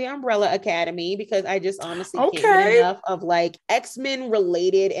watching The Umbrella Academy because I just honestly can't get enough of like X-Men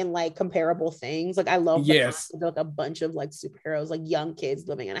related and like comparable things. Like I love like a bunch of like superheroes, like young kids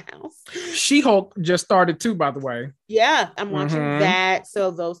living in a house. She-Hulk just started too, by the way. Yeah, I'm watching that.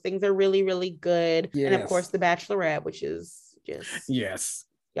 So those things are really, really good. And of course The Bachelorette, which is just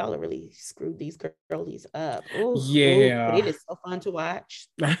y'all have really screwed these girlies up. But it is so fun to watch.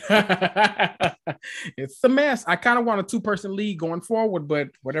 It's a mess. I kind of want a 2-person league going forward, but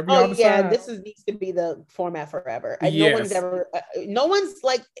whatever y'all decide. This needs to be the format forever. No one's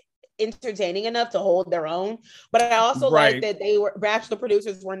like entertaining enough to hold their own, but I also like that Bachelor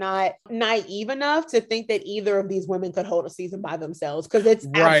producers were not naive enough to think that either of these women could hold a season by themselves, because it's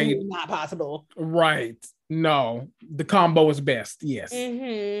absolutely not possible. No, the combo is best. Yes.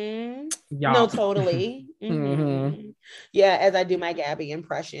 No, totally. Yeah, as I do my Gabby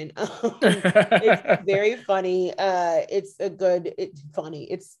impression. It's very funny. It's funny.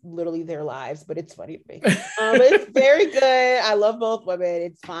 It's literally their lives, but it's funny to me. It's very good. I love both women.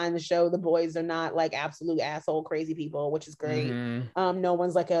 It's fine to show the boys are not like absolute asshole crazy people, which is great. No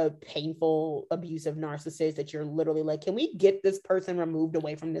one's like a painful, abusive narcissist that you're literally like, can we get this person removed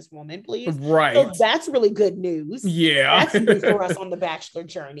away from this woman, please? So that's really good news. That's news for us on the Bachelor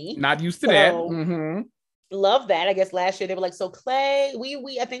journey. Not used to that. Love that. I guess last year they were like, so Clay,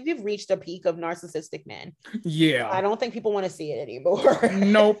 I think we've reached a peak of narcissistic men. I don't think people want to see it anymore.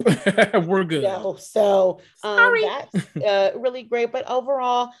 Nope. We're good. No. So that's really great. But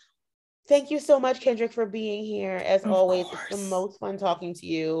overall, thank you so much, Kendrick, for being here. As always, it's the most fun talking to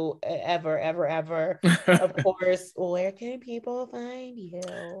you ever. Of course, where can people find you?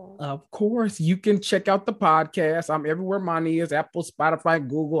 Of course, you can check out the podcast. I'm everywhere Money is: Apple, Spotify,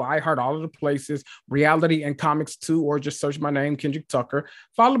 Google, iHeart, all of the places. Reality and Comics 2, or just search my name, Kendrick Tucker.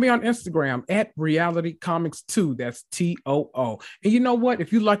 Follow me on Instagram at Reality Comics 2. That's TOO. And you know what?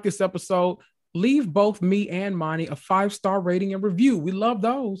 If you like this episode, leave both me and Money a 5-star rating and review. We love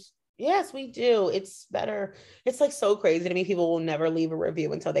those. Yes, we do. It's better. It's like so crazy to me. People will never leave a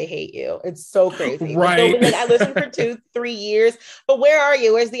review until they hate you. It's so crazy. Right. Like, I listened for 2-3 years, but where are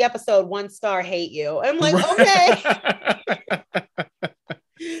you? Where's the episode? 1 star, hate you. I'm like, okay.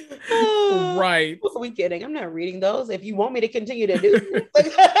 Right. What are we kidding? I'm not reading those. If you want me to continue to do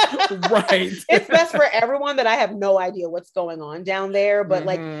right. It's best for everyone that I have no idea what's going on down there. But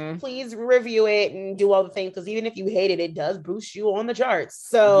like, please review it and do all the things, because even if you hate it, it does boost you on the charts.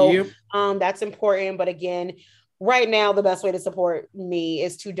 So that's important. But again, right now, the best way to support me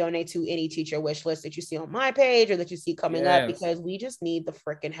is to donate to any teacher wish list that you see on my page or that you see coming up, because we just need the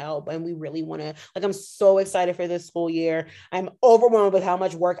freaking help. And we really want to, like, I'm so excited for this school year. I'm overwhelmed with how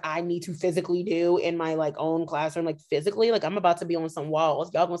much work I need to physically do in my like own classroom, like physically, like I'm about to be on some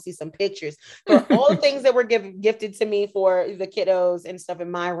walls. Y'all gonna see some pictures for all the things that were gifted to me for the kiddos and stuff in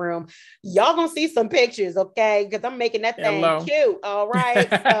my room. Y'all gonna see some pictures, okay? Because I'm making that thing cute. All right.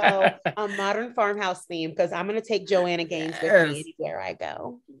 So a modern farmhouse theme, because I'm gonna take Joanna Gaines with me anywhere I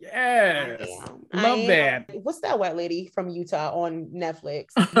go. Yes. Love that. What's that white lady from Utah on Netflix?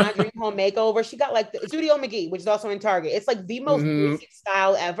 My Dream Home Makeover. She got like the Studio McGee, which is also in Target. It's like the most basic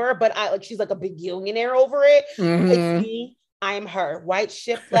style ever, but she's like a bajillionaire over it. It's me. I am her. White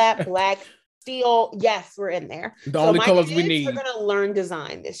shiplap, black steel. Yes, we're in there. The only colors we need. We're going to learn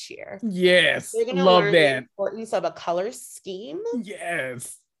design this year. Yes. They're going to learn that. The importance of a color scheme.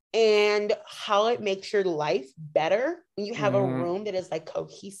 Yes. And how it makes your life better when you have a room that is like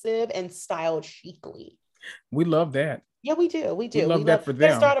cohesive and styled chicly. We love that. Yeah, we do. We love that for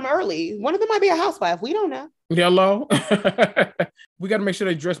them. Start them early. One of them might be a housewife. We don't know. Hello. We got to make sure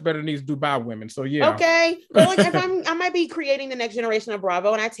they dress better than these Dubai women. So yeah. Okay. But like, if I might be creating the next generation of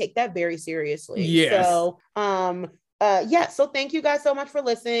Bravo, and I take that very seriously. Yes. So, so thank you guys so much for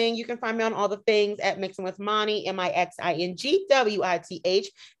listening. You can find me on all the things at Mixing with Mani,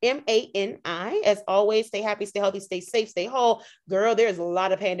 MixingWithMani. As always, stay happy, stay healthy, stay safe, stay whole. Girl, there's a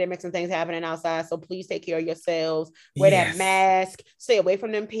lot of pandemics and things happening outside, so please take care of yourselves. Wear that mask, stay away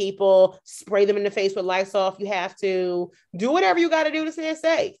from them people, spray them in the face with Lysol if you have to. Do whatever you got to do to stay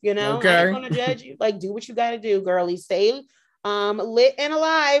safe, you know? Okay. I'm not gonna judge you. Like, do what you got to do, girlie. Stay lit and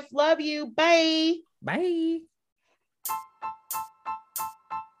alive. Love you. Bye. Bye.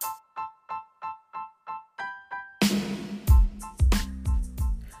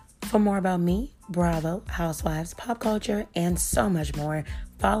 For more about me, Bravo, Housewives, pop culture, and so much more,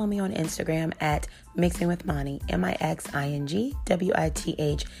 follow me on Instagram at Mixing with Mani,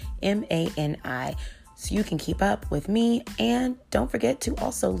 MixingWithMani, so you can keep up with me. And don't forget to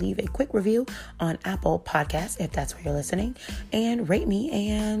also leave a quick review on Apple Podcasts if that's where you're listening, and rate me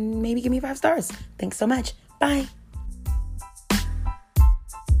and maybe give me 5 stars. Thanks so much. Bye.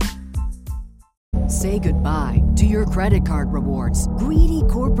 Say goodbye to your credit card rewards. Greedy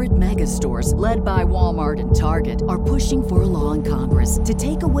corporate mega stores, led by Walmart and Target, are pushing for a law in Congress to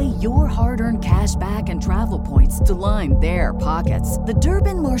take away your hard-earned cash back and travel points to line their pockets. The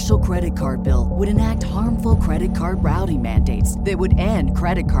Durbin-Marshall credit card bill would enact harmful credit card routing mandates that would end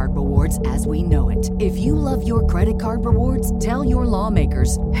credit card rewards as we know it. If you love your credit card rewards, tell your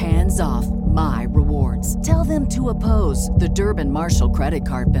lawmakers, hands off my rewards. Tell them to oppose the Durbin-Marshall credit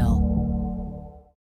card bill.